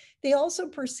bouts. They also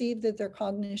perceived that their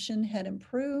cognition had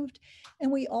improved,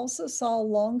 and we also saw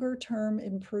longer term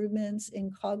improvements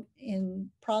in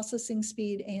processing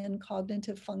speed and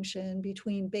cognitive function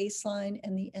between baseline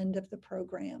and the end of the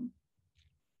program.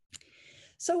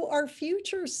 So our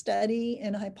future study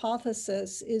and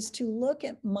hypothesis is to look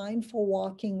at mindful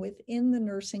walking within the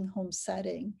nursing home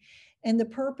setting. And the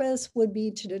purpose would be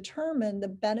to determine the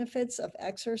benefits of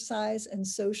exercise and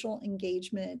social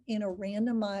engagement in a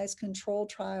randomized control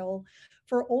trial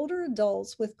for older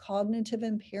adults with cognitive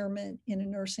impairment in a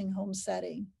nursing home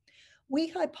setting.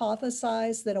 We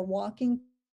hypothesize that a walking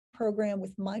program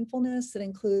with mindfulness that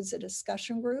includes a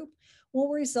discussion group will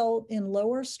result in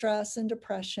lower stress and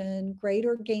depression,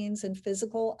 greater gains in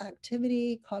physical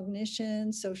activity,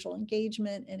 cognition, social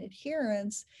engagement, and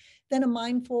adherence than a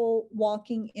mindful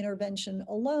walking intervention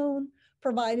alone,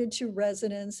 provided to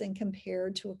residents and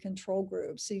compared to a control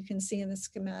group. So you can see in the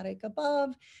schematic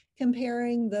above,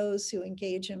 comparing those who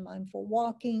engage in mindful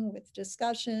walking with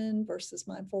discussion versus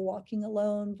mindful walking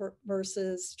alone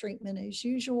versus treatment as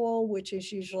usual, which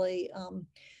is usually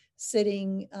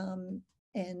sitting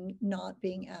and not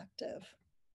being active.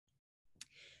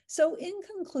 So in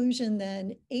conclusion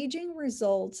then, aging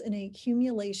results in an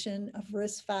accumulation of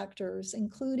risk factors,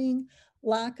 including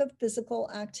lack of physical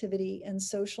activity and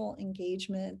social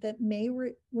engagement that may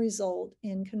result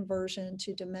in conversion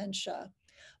to dementia.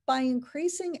 By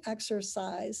increasing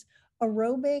exercise,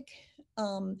 aerobic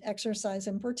exercise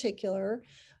in particular,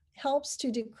 helps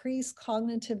to decrease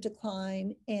cognitive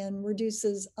decline and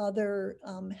reduces other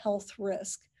health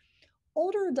risk.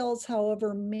 Older adults,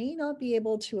 however, may not be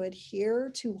able to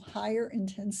adhere to higher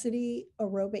intensity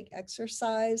aerobic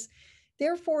exercise.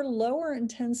 Therefore, lower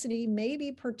intensity may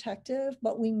be protective,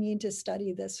 but we need to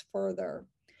study this further.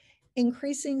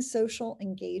 Increasing social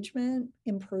engagement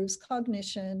improves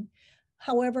cognition.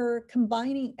 However,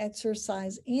 combining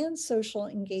exercise and social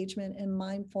engagement and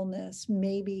mindfulness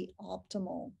may be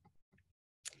optimal.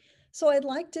 So I'd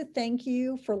like to thank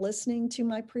you for listening to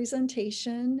my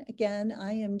presentation. Again,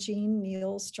 I am Jean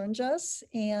Neils-Strunjas,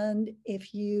 and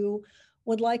if you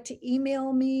would like to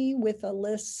email me with a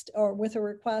list or with a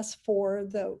request for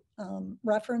the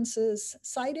references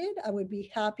cited, I would be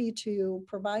happy to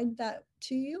provide that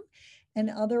to you. And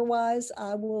otherwise,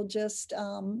 I will just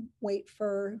wait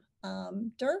for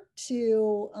Dirk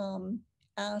to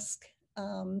ask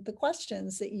the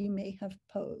questions that you may have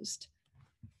posed.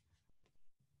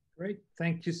 Great.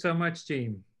 Thank you so much,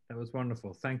 Jean. That was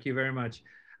wonderful. Thank you very much.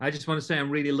 I just want to say I'm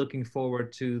really looking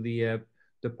forward to the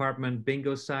department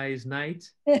Bingocize night.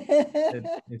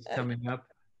 It's coming up.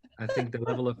 I think the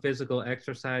level of physical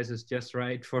exercise is just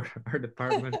right for our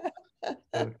department.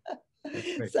 So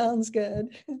sounds good.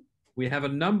 We have a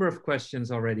number of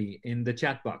questions already in the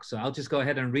chat box, so I'll just go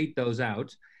ahead and read those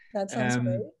out. That sounds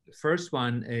great. First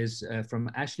one is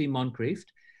from Ashley Moncrief.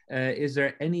 Is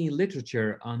there any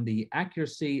literature on the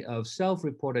accuracy of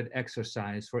self-reported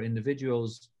exercise for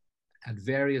individuals at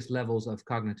various levels of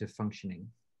cognitive functioning?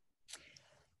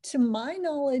 To my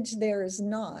knowledge, there is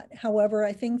not. However,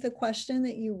 I think the question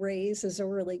that you raise is a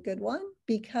really good one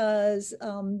because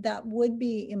that would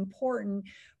be important,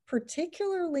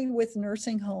 particularly with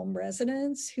nursing home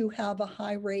residents who have a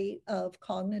high rate of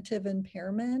cognitive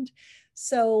impairment.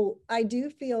 So I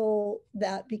do feel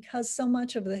that because so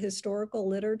much of the historical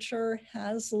literature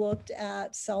has looked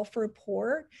at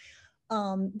self-report,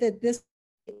 that this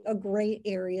is a great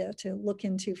area to look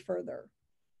into further.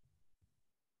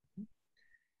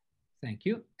 Thank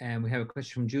you. And we have a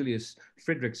question from Julius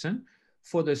Fridriksson.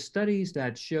 For the studies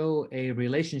that show a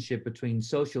relationship between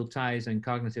social ties and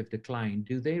cognitive decline,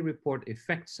 do they report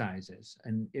effect sizes?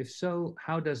 And if so,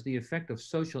 how does the effect of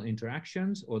social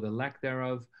interactions or the lack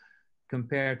thereof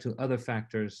compare to other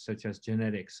factors such as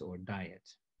genetics or diet?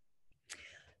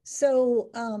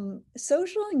 So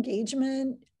social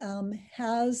engagement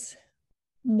has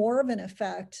more of an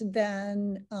effect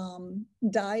than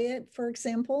diet, for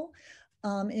example.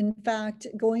 In fact,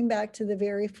 going back to the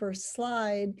very first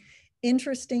slide,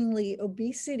 interestingly,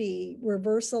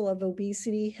 reversal of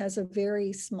obesity has a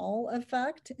very small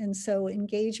effect. And so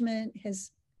engagement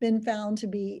has been found to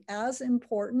be as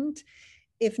important,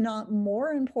 if not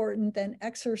more important than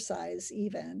exercise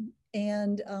even.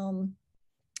 And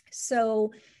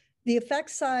so the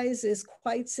effect size is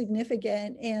quite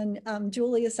significant. And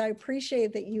Julius, I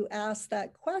appreciate that you asked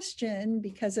that question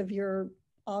because of your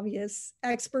obvious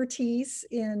expertise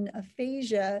in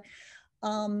aphasia.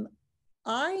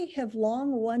 I have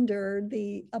long wondered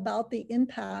about the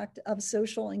impact of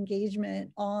social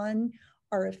engagement on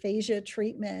our aphasia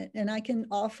treatment. And I can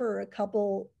offer a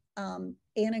couple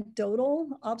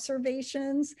anecdotal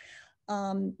observations.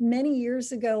 Many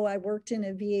years ago, I worked in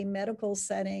a VA medical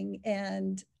setting,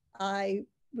 and I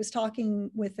was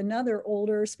talking with another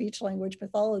older speech language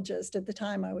pathologist. At the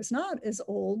time, I was not as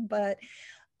old, but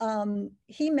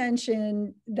he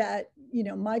mentioned that,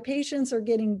 my patients are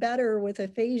getting better with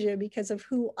aphasia because of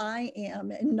who I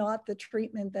am and not the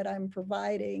treatment that I'm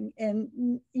providing.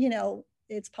 And,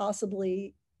 it's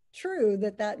possibly true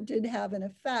that that did have an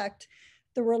effect,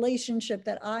 the relationship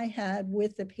that I had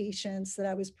with the patients that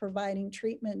I was providing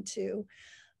treatment to.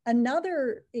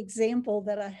 Another example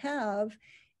that I have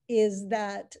is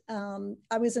that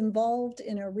I was involved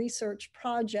in a research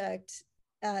project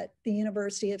at the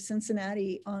University of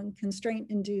Cincinnati on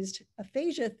constraint-induced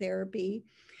aphasia therapy.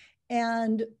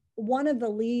 And one of the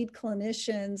lead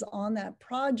clinicians on that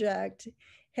project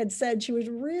had said she was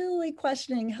really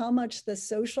questioning how much the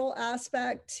social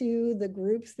aspect to the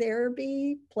group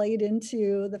therapy played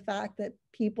into the fact that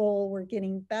people were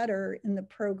getting better in the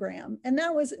program. And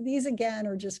these again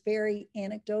are just very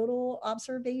anecdotal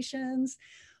observations,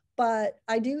 but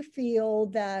I do feel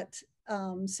that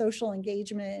social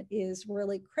engagement is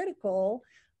really critical.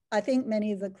 I think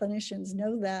many of the clinicians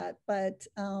know that, but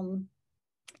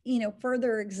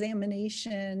further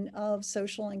examination of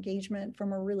social engagement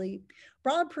from a really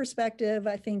broad perspective,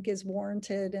 I think, is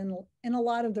warranted in a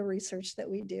lot of the research that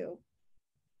we do.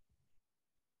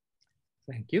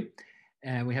 Thank you.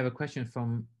 And we have a question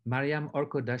from Mariam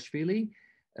Orkodashvili.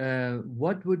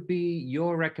 What would be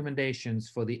your recommendations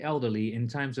for the elderly in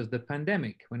times of the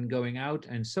pandemic when going out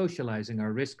and socializing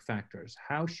are risk factors?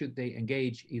 How should they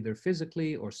engage either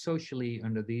physically or socially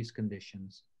under these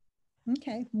conditions?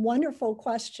 Okay, wonderful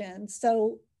question.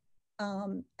 So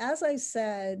as I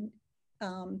said,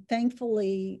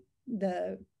 thankfully,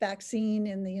 the vaccine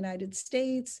in the United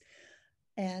States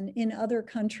and in other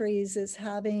countries is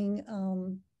having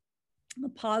a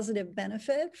positive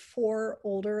benefit for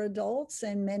older adults,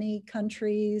 and many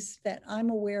countries that I'm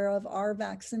aware of are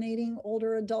vaccinating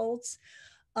older adults.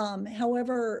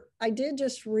 However, I did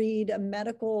just read a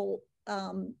medical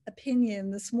opinion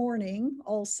this morning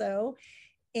also,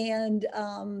 and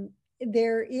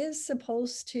there is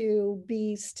supposed to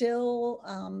be still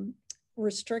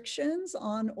restrictions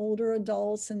on older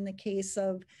adults in the case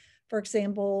of, for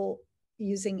example,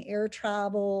 using air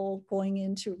travel, going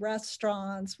into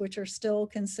restaurants, which are still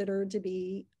considered to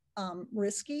be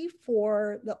risky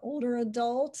for the older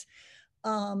adult.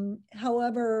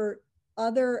 However,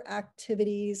 other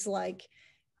activities like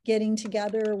getting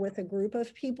together with a group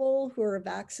of people who are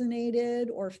vaccinated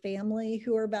or family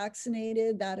who are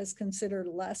vaccinated, that is considered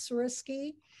less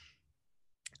risky.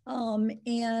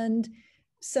 And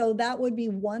so that would be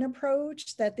one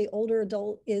approach, that the older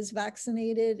adult is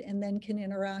vaccinated and then can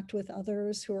interact with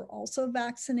others who are also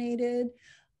vaccinated.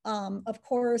 Of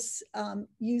course,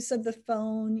 use of the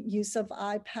phone, use of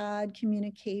iPad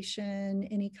communication,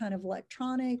 any kind of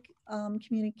electronic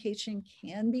communication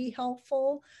can be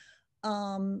helpful.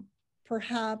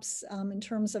 Perhaps in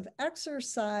terms of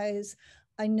exercise,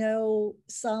 I know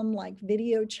some like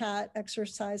video chat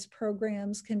exercise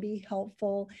programs can be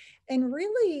helpful. And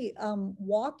really,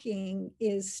 walking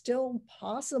is still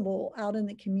possible out in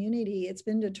the community. It's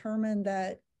been determined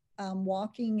that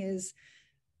walking is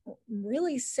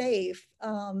really safe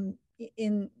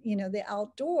in the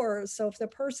outdoors. So if the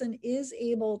person is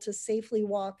able to safely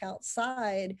walk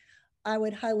outside, I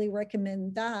would highly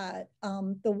recommend that.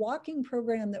 The walking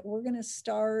program that we're going to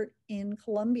start in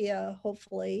Columbia,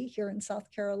 hopefully here in South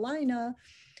Carolina,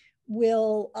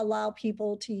 will allow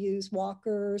people to use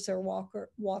walkers or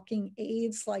walking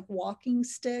aids like walking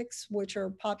sticks, which are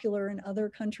popular in other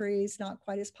countries, not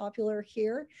quite as popular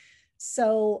here.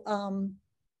 So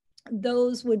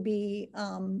those would be,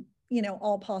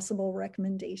 all possible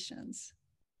recommendations.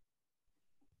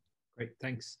 Great,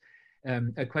 thanks.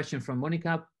 A question from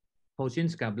Monica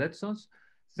Polzinska-Bledsos.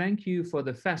 Thank you for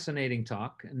the fascinating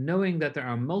talk. Knowing that there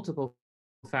are multiple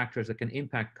factors that can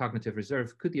impact cognitive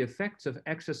reserve, could the effects of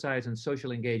exercise and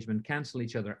social engagement cancel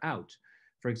each other out?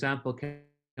 For example, can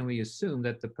we assume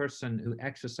that the person who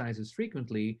exercises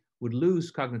frequently would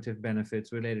lose cognitive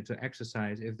benefits related to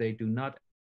exercise if they do not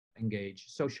engage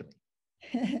socially?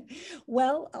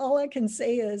 Well, all I can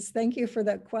say is thank you for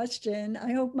that question.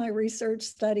 I hope my research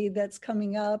study that's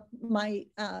coming up might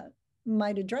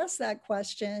address that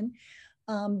question,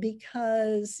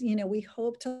 because we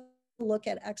hope to look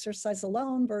at exercise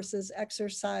alone versus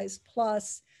exercise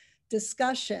plus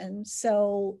discussion.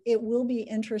 So it will be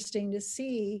interesting to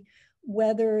see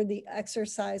whether the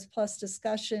exercise plus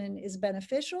discussion is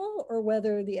beneficial or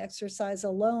whether the exercise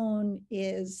alone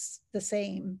is the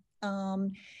same.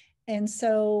 And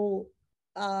so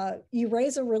you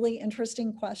raise a really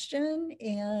interesting question,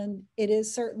 and it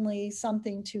is certainly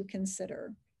something to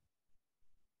consider.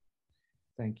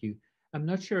 Thank you. I'm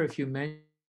not sure if you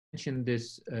mentioned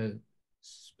this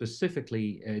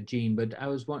specifically, Jean, but I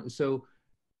was wondering, so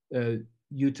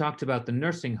you talked about the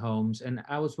nursing homes, and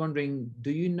I was wondering,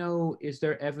 do you know, is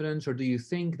there evidence or do you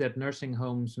think that nursing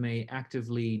homes may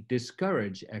actively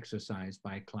discourage exercise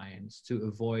by clients to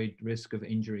avoid risk of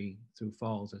injury through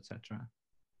falls, etc.?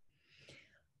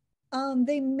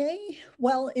 They may,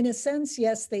 well, in a sense,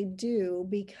 yes, they do,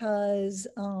 because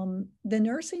the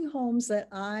nursing homes that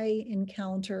I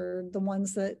encountered, the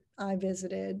ones that I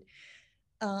visited,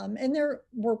 And there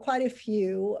were quite a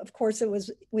few. Of course, it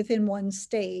was within one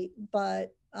state,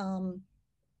 but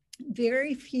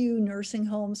very few nursing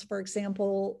homes, for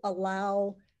example,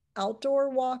 allow outdoor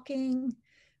walking.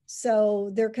 So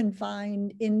they're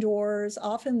confined indoors.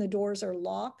 Often the doors are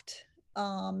locked.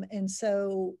 And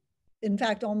so, in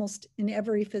fact, almost in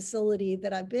every facility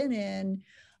that I've been in,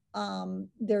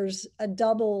 there's a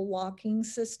double locking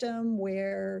system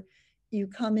where you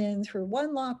come in through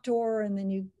one locked door and then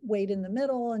you wait in the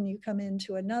middle and you come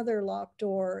into another locked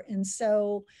door. And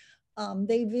so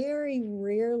they very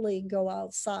rarely go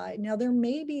outside. Now, there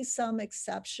may be some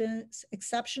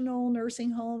exceptional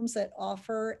nursing homes that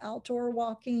offer outdoor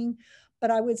walking, but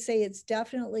I would say it's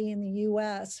definitely in the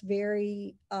US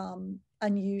very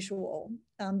unusual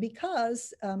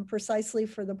because precisely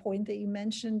for the point that you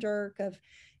mentioned, Dirk, of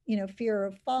fear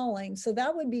of falling. So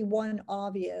that would be one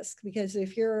obvious, because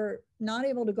if you're not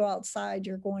able to go outside,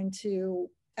 you're going to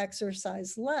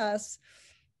exercise less.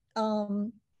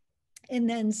 And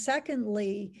then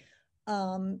secondly,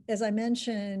 as I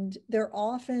mentioned, they're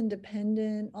often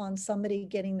dependent on somebody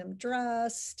getting them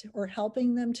dressed or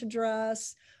helping them to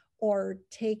dress or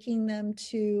taking them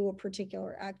to a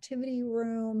particular activity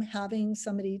room, having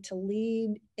somebody to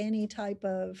lead any type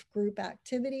of group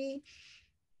activity.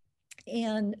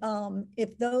 And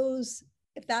if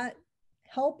that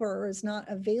helper is not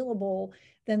available,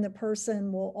 then the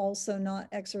person will also not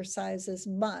exercise as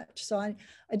much. So I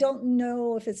don't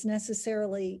know if it's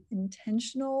necessarily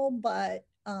intentional, but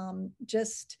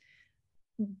just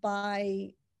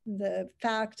by the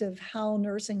fact of how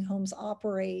nursing homes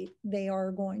operate, they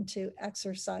are going to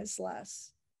exercise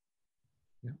less.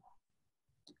 Yeah.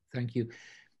 Thank you.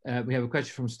 We have a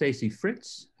question from Stacy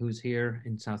Fritz, who's here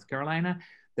in South Carolina.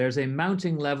 There's a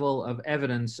mounting level of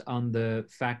evidence on the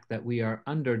fact that we are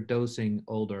underdosing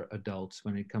older adults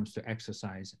when it comes to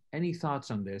exercise. Any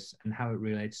thoughts on this and how it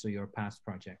relates to your past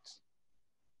projects?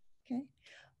 Okay.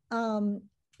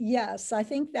 Yes, I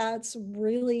think that's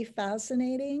really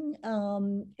fascinating.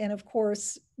 And of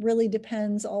course, really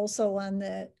depends also on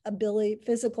the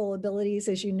physical abilities.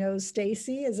 As you know,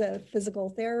 Stacy is a physical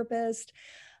therapist.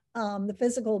 The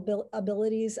physical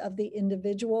abilities of the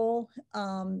individual,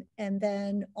 and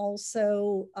then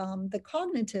also the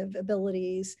cognitive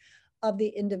abilities of the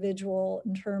individual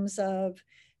in terms of,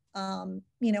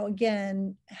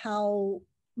 again, how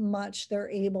much they're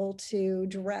able to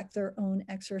direct their own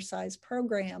exercise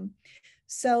program.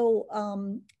 So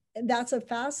that's a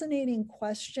fascinating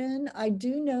question. I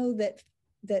do know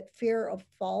that fear of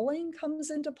falling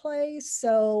comes into play.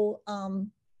 So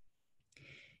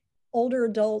older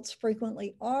adults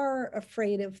frequently are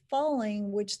afraid of falling,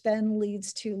 which then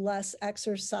leads to less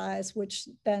exercise, which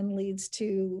then leads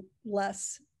to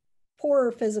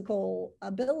poorer physical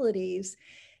abilities.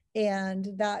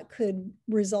 And that could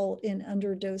result in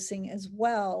underdosing as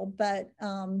well. But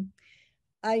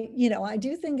I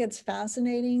do think it's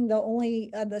fascinating.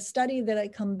 The study that I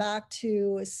come back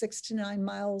to is 6 to 9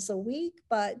 miles a week,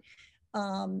 but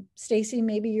Stacy,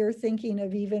 maybe you're thinking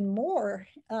of even more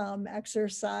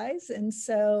exercise. And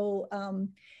so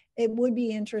it would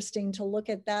be interesting to look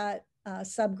at that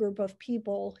subgroup of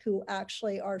people who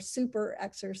actually are super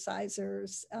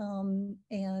exercisers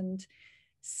and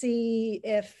see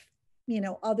if,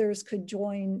 others could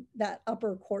join that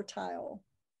upper quartile.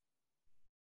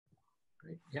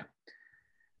 Great. Yeah.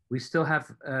 We still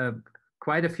have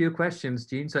quite a few questions,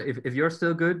 Jean. So if you're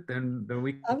still good, then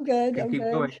we I'm good. can keep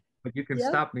going. But you can Yep.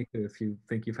 stop me too if you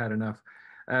think you've had enough.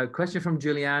 Question from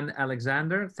Julianne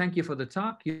Alexander. Thank you for the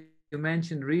talk. You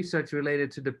mentioned research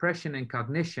related to depression and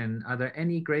cognition. Are there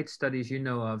any great studies you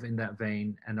know of in that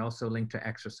vein and also linked to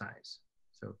exercise?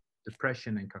 So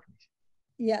depression and cognition.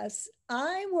 Yes,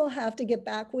 I will have to get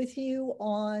back with you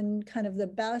on kind of the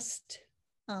best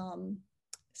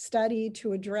study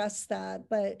to address that,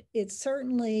 but it's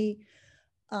certainly,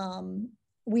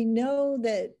 we know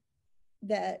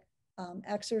that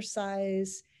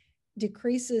exercise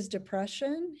decreases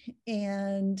depression,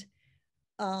 and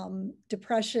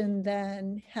depression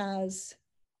then has,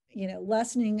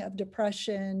 lessening of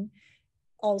depression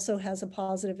also has a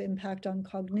positive impact on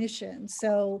cognition.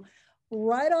 So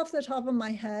right off the top of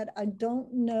my head, I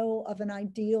don't know of an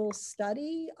ideal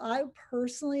study. I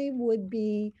personally would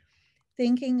be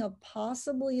thinking of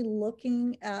possibly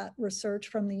looking at research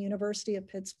from the University of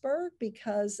Pittsburgh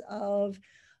because of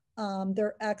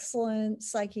their excellent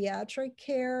psychiatric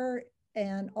care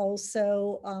and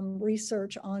also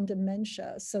research on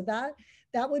dementia. So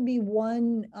that would be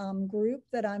one group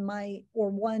that I might, or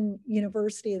one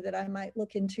university that I might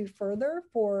look into further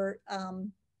for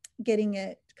getting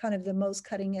it kind of the most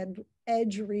cutting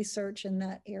edge research in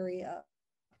that area.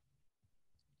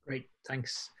 Great,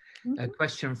 thanks. A Mhm.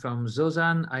 question from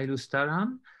Zozan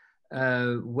Aylustaran.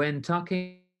 When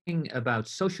talking about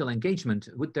social engagement,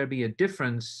 would there be a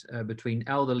difference between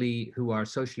elderly who are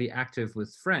socially active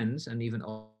with friends and even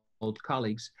old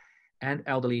colleagues, and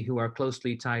elderly who are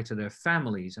closely tied to their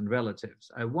families and relatives?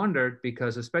 I wondered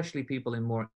because especially people in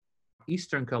more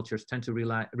Eastern cultures tend to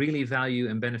really value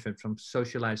and benefit from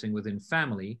socializing within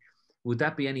family. Would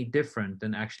that be any different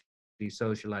than actually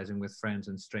socializing with friends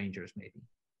and strangers, maybe?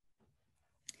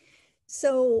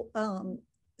 So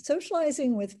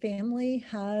socializing with family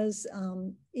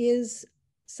is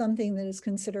something that is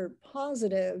considered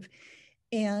positive.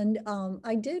 And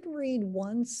I did read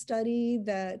one study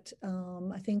that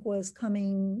I think was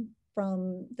coming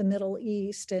from the Middle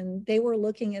East, and they were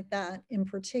looking at that in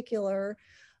particular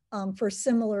for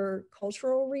similar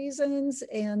cultural reasons.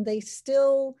 And they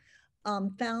still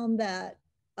found that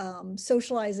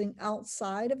socializing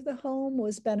outside of the home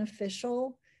was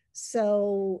beneficial.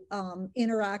 So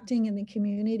interacting in the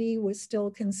community was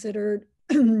still considered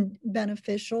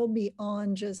beneficial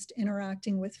beyond just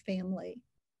interacting with family.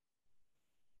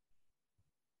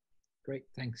 Great,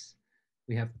 thanks.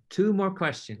 We have two more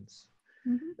questions.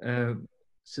 Mhm.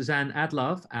 Suzanne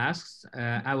Adlov asks,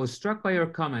 I was struck by your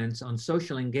comments on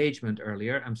social engagement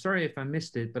earlier. I'm sorry if I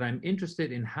missed it, but I'm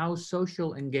interested in how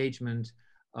social engagement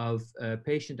of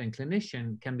patient and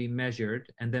clinician can be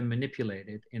measured and then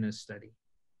manipulated in a study.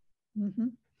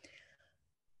 Mhm.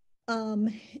 Um,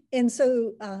 and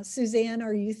so, Suzanne,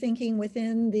 are you thinking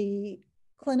within the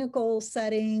clinical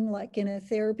setting, like in a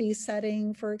therapy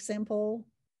setting, for example?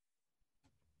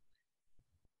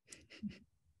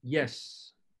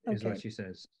 Yes, is what Okay. she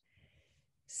says.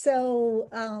 So,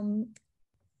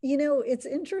 it's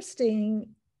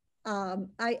interesting.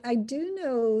 I do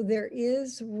know there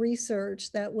is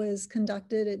research that was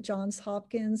conducted at Johns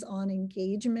Hopkins on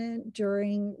engagement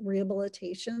during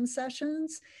rehabilitation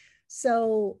sessions.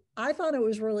 So I thought it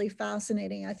was really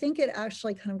fascinating. I think it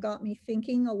actually kind of got me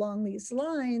thinking along these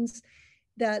lines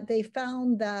that they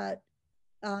found that,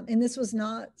 and this was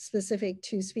not specific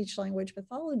to speech language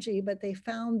pathology, but they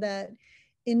found that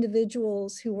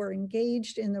individuals who were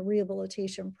engaged in the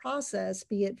rehabilitation process,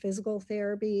 be it physical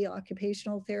therapy,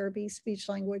 occupational therapy, speech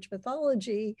language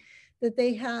pathology, that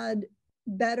they had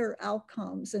better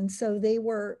outcomes. And so they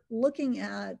were looking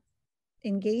at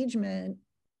engagement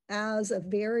as a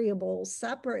variable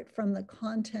separate from the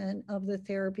content of the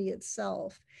therapy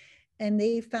itself. And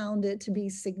they found it to be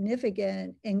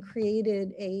significant and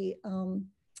created a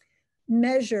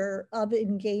measure of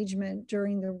engagement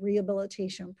during the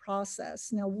rehabilitation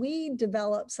process. Now, we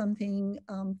developed something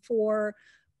for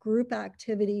group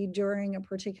activity during a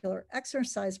particular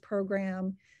exercise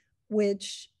program,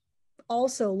 which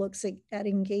also looks at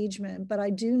engagement. But I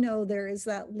do know there is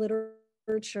that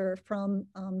literature from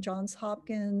Johns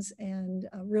Hopkins and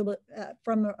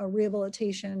from a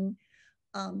rehabilitation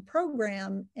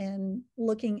program and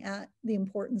looking at the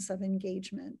importance of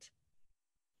engagement.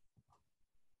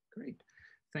 Great,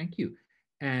 thank you.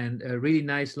 And a really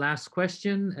nice last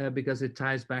question because it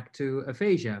ties back to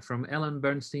aphasia from Ellen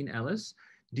Bernstein Ellis.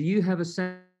 Do you have a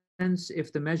sense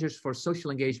if the measures for social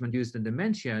engagement used in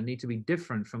dementia need to be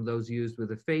different from those used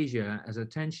with aphasia, as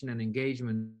attention and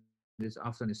engagement is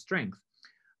often a strength?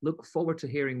 Look forward to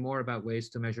hearing more about ways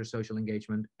to measure social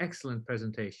engagement. Excellent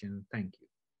presentation. Thank you.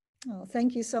 Oh,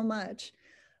 thank you so much.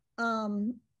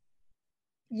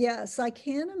 Yes, I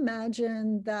can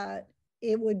imagine that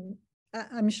it would,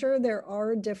 I'm sure there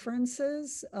are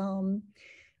differences.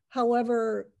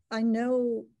 However, I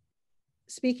know,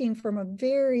 speaking from a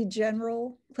very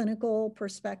general clinical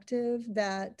perspective,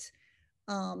 that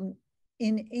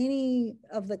in any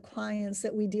of the clients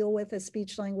that we deal with as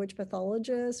speech language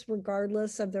pathologists,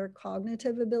 regardless of their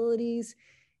cognitive abilities,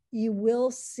 you will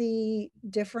see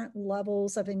different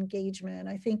levels of engagement.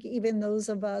 I think even those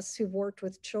of us who've worked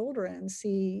with children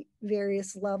see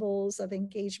various levels of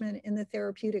engagement in the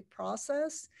therapeutic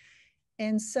process.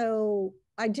 And so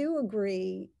I do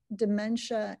agree,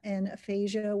 dementia and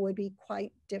aphasia would be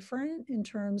quite different in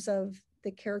terms of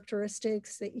the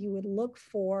characteristics that you would look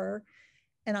for.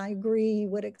 And I agree, you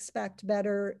would expect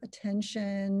better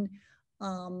attention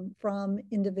from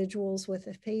individuals with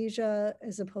aphasia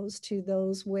as opposed to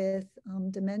those with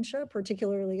dementia,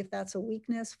 particularly if that's a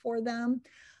weakness for them.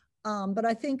 But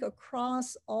I think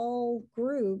across all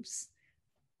groups,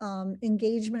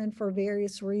 engagement for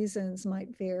various reasons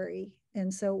might vary.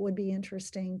 And so it would be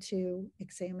interesting to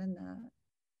examine that.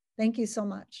 Thank you so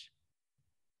much.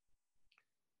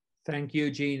 Thank you,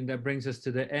 Jean. That brings us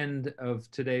to the end of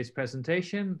today's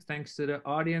presentation. Thanks to the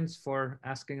audience for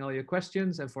asking all your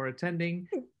questions and for attending.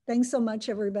 Thanks so much,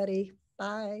 everybody.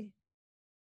 Bye.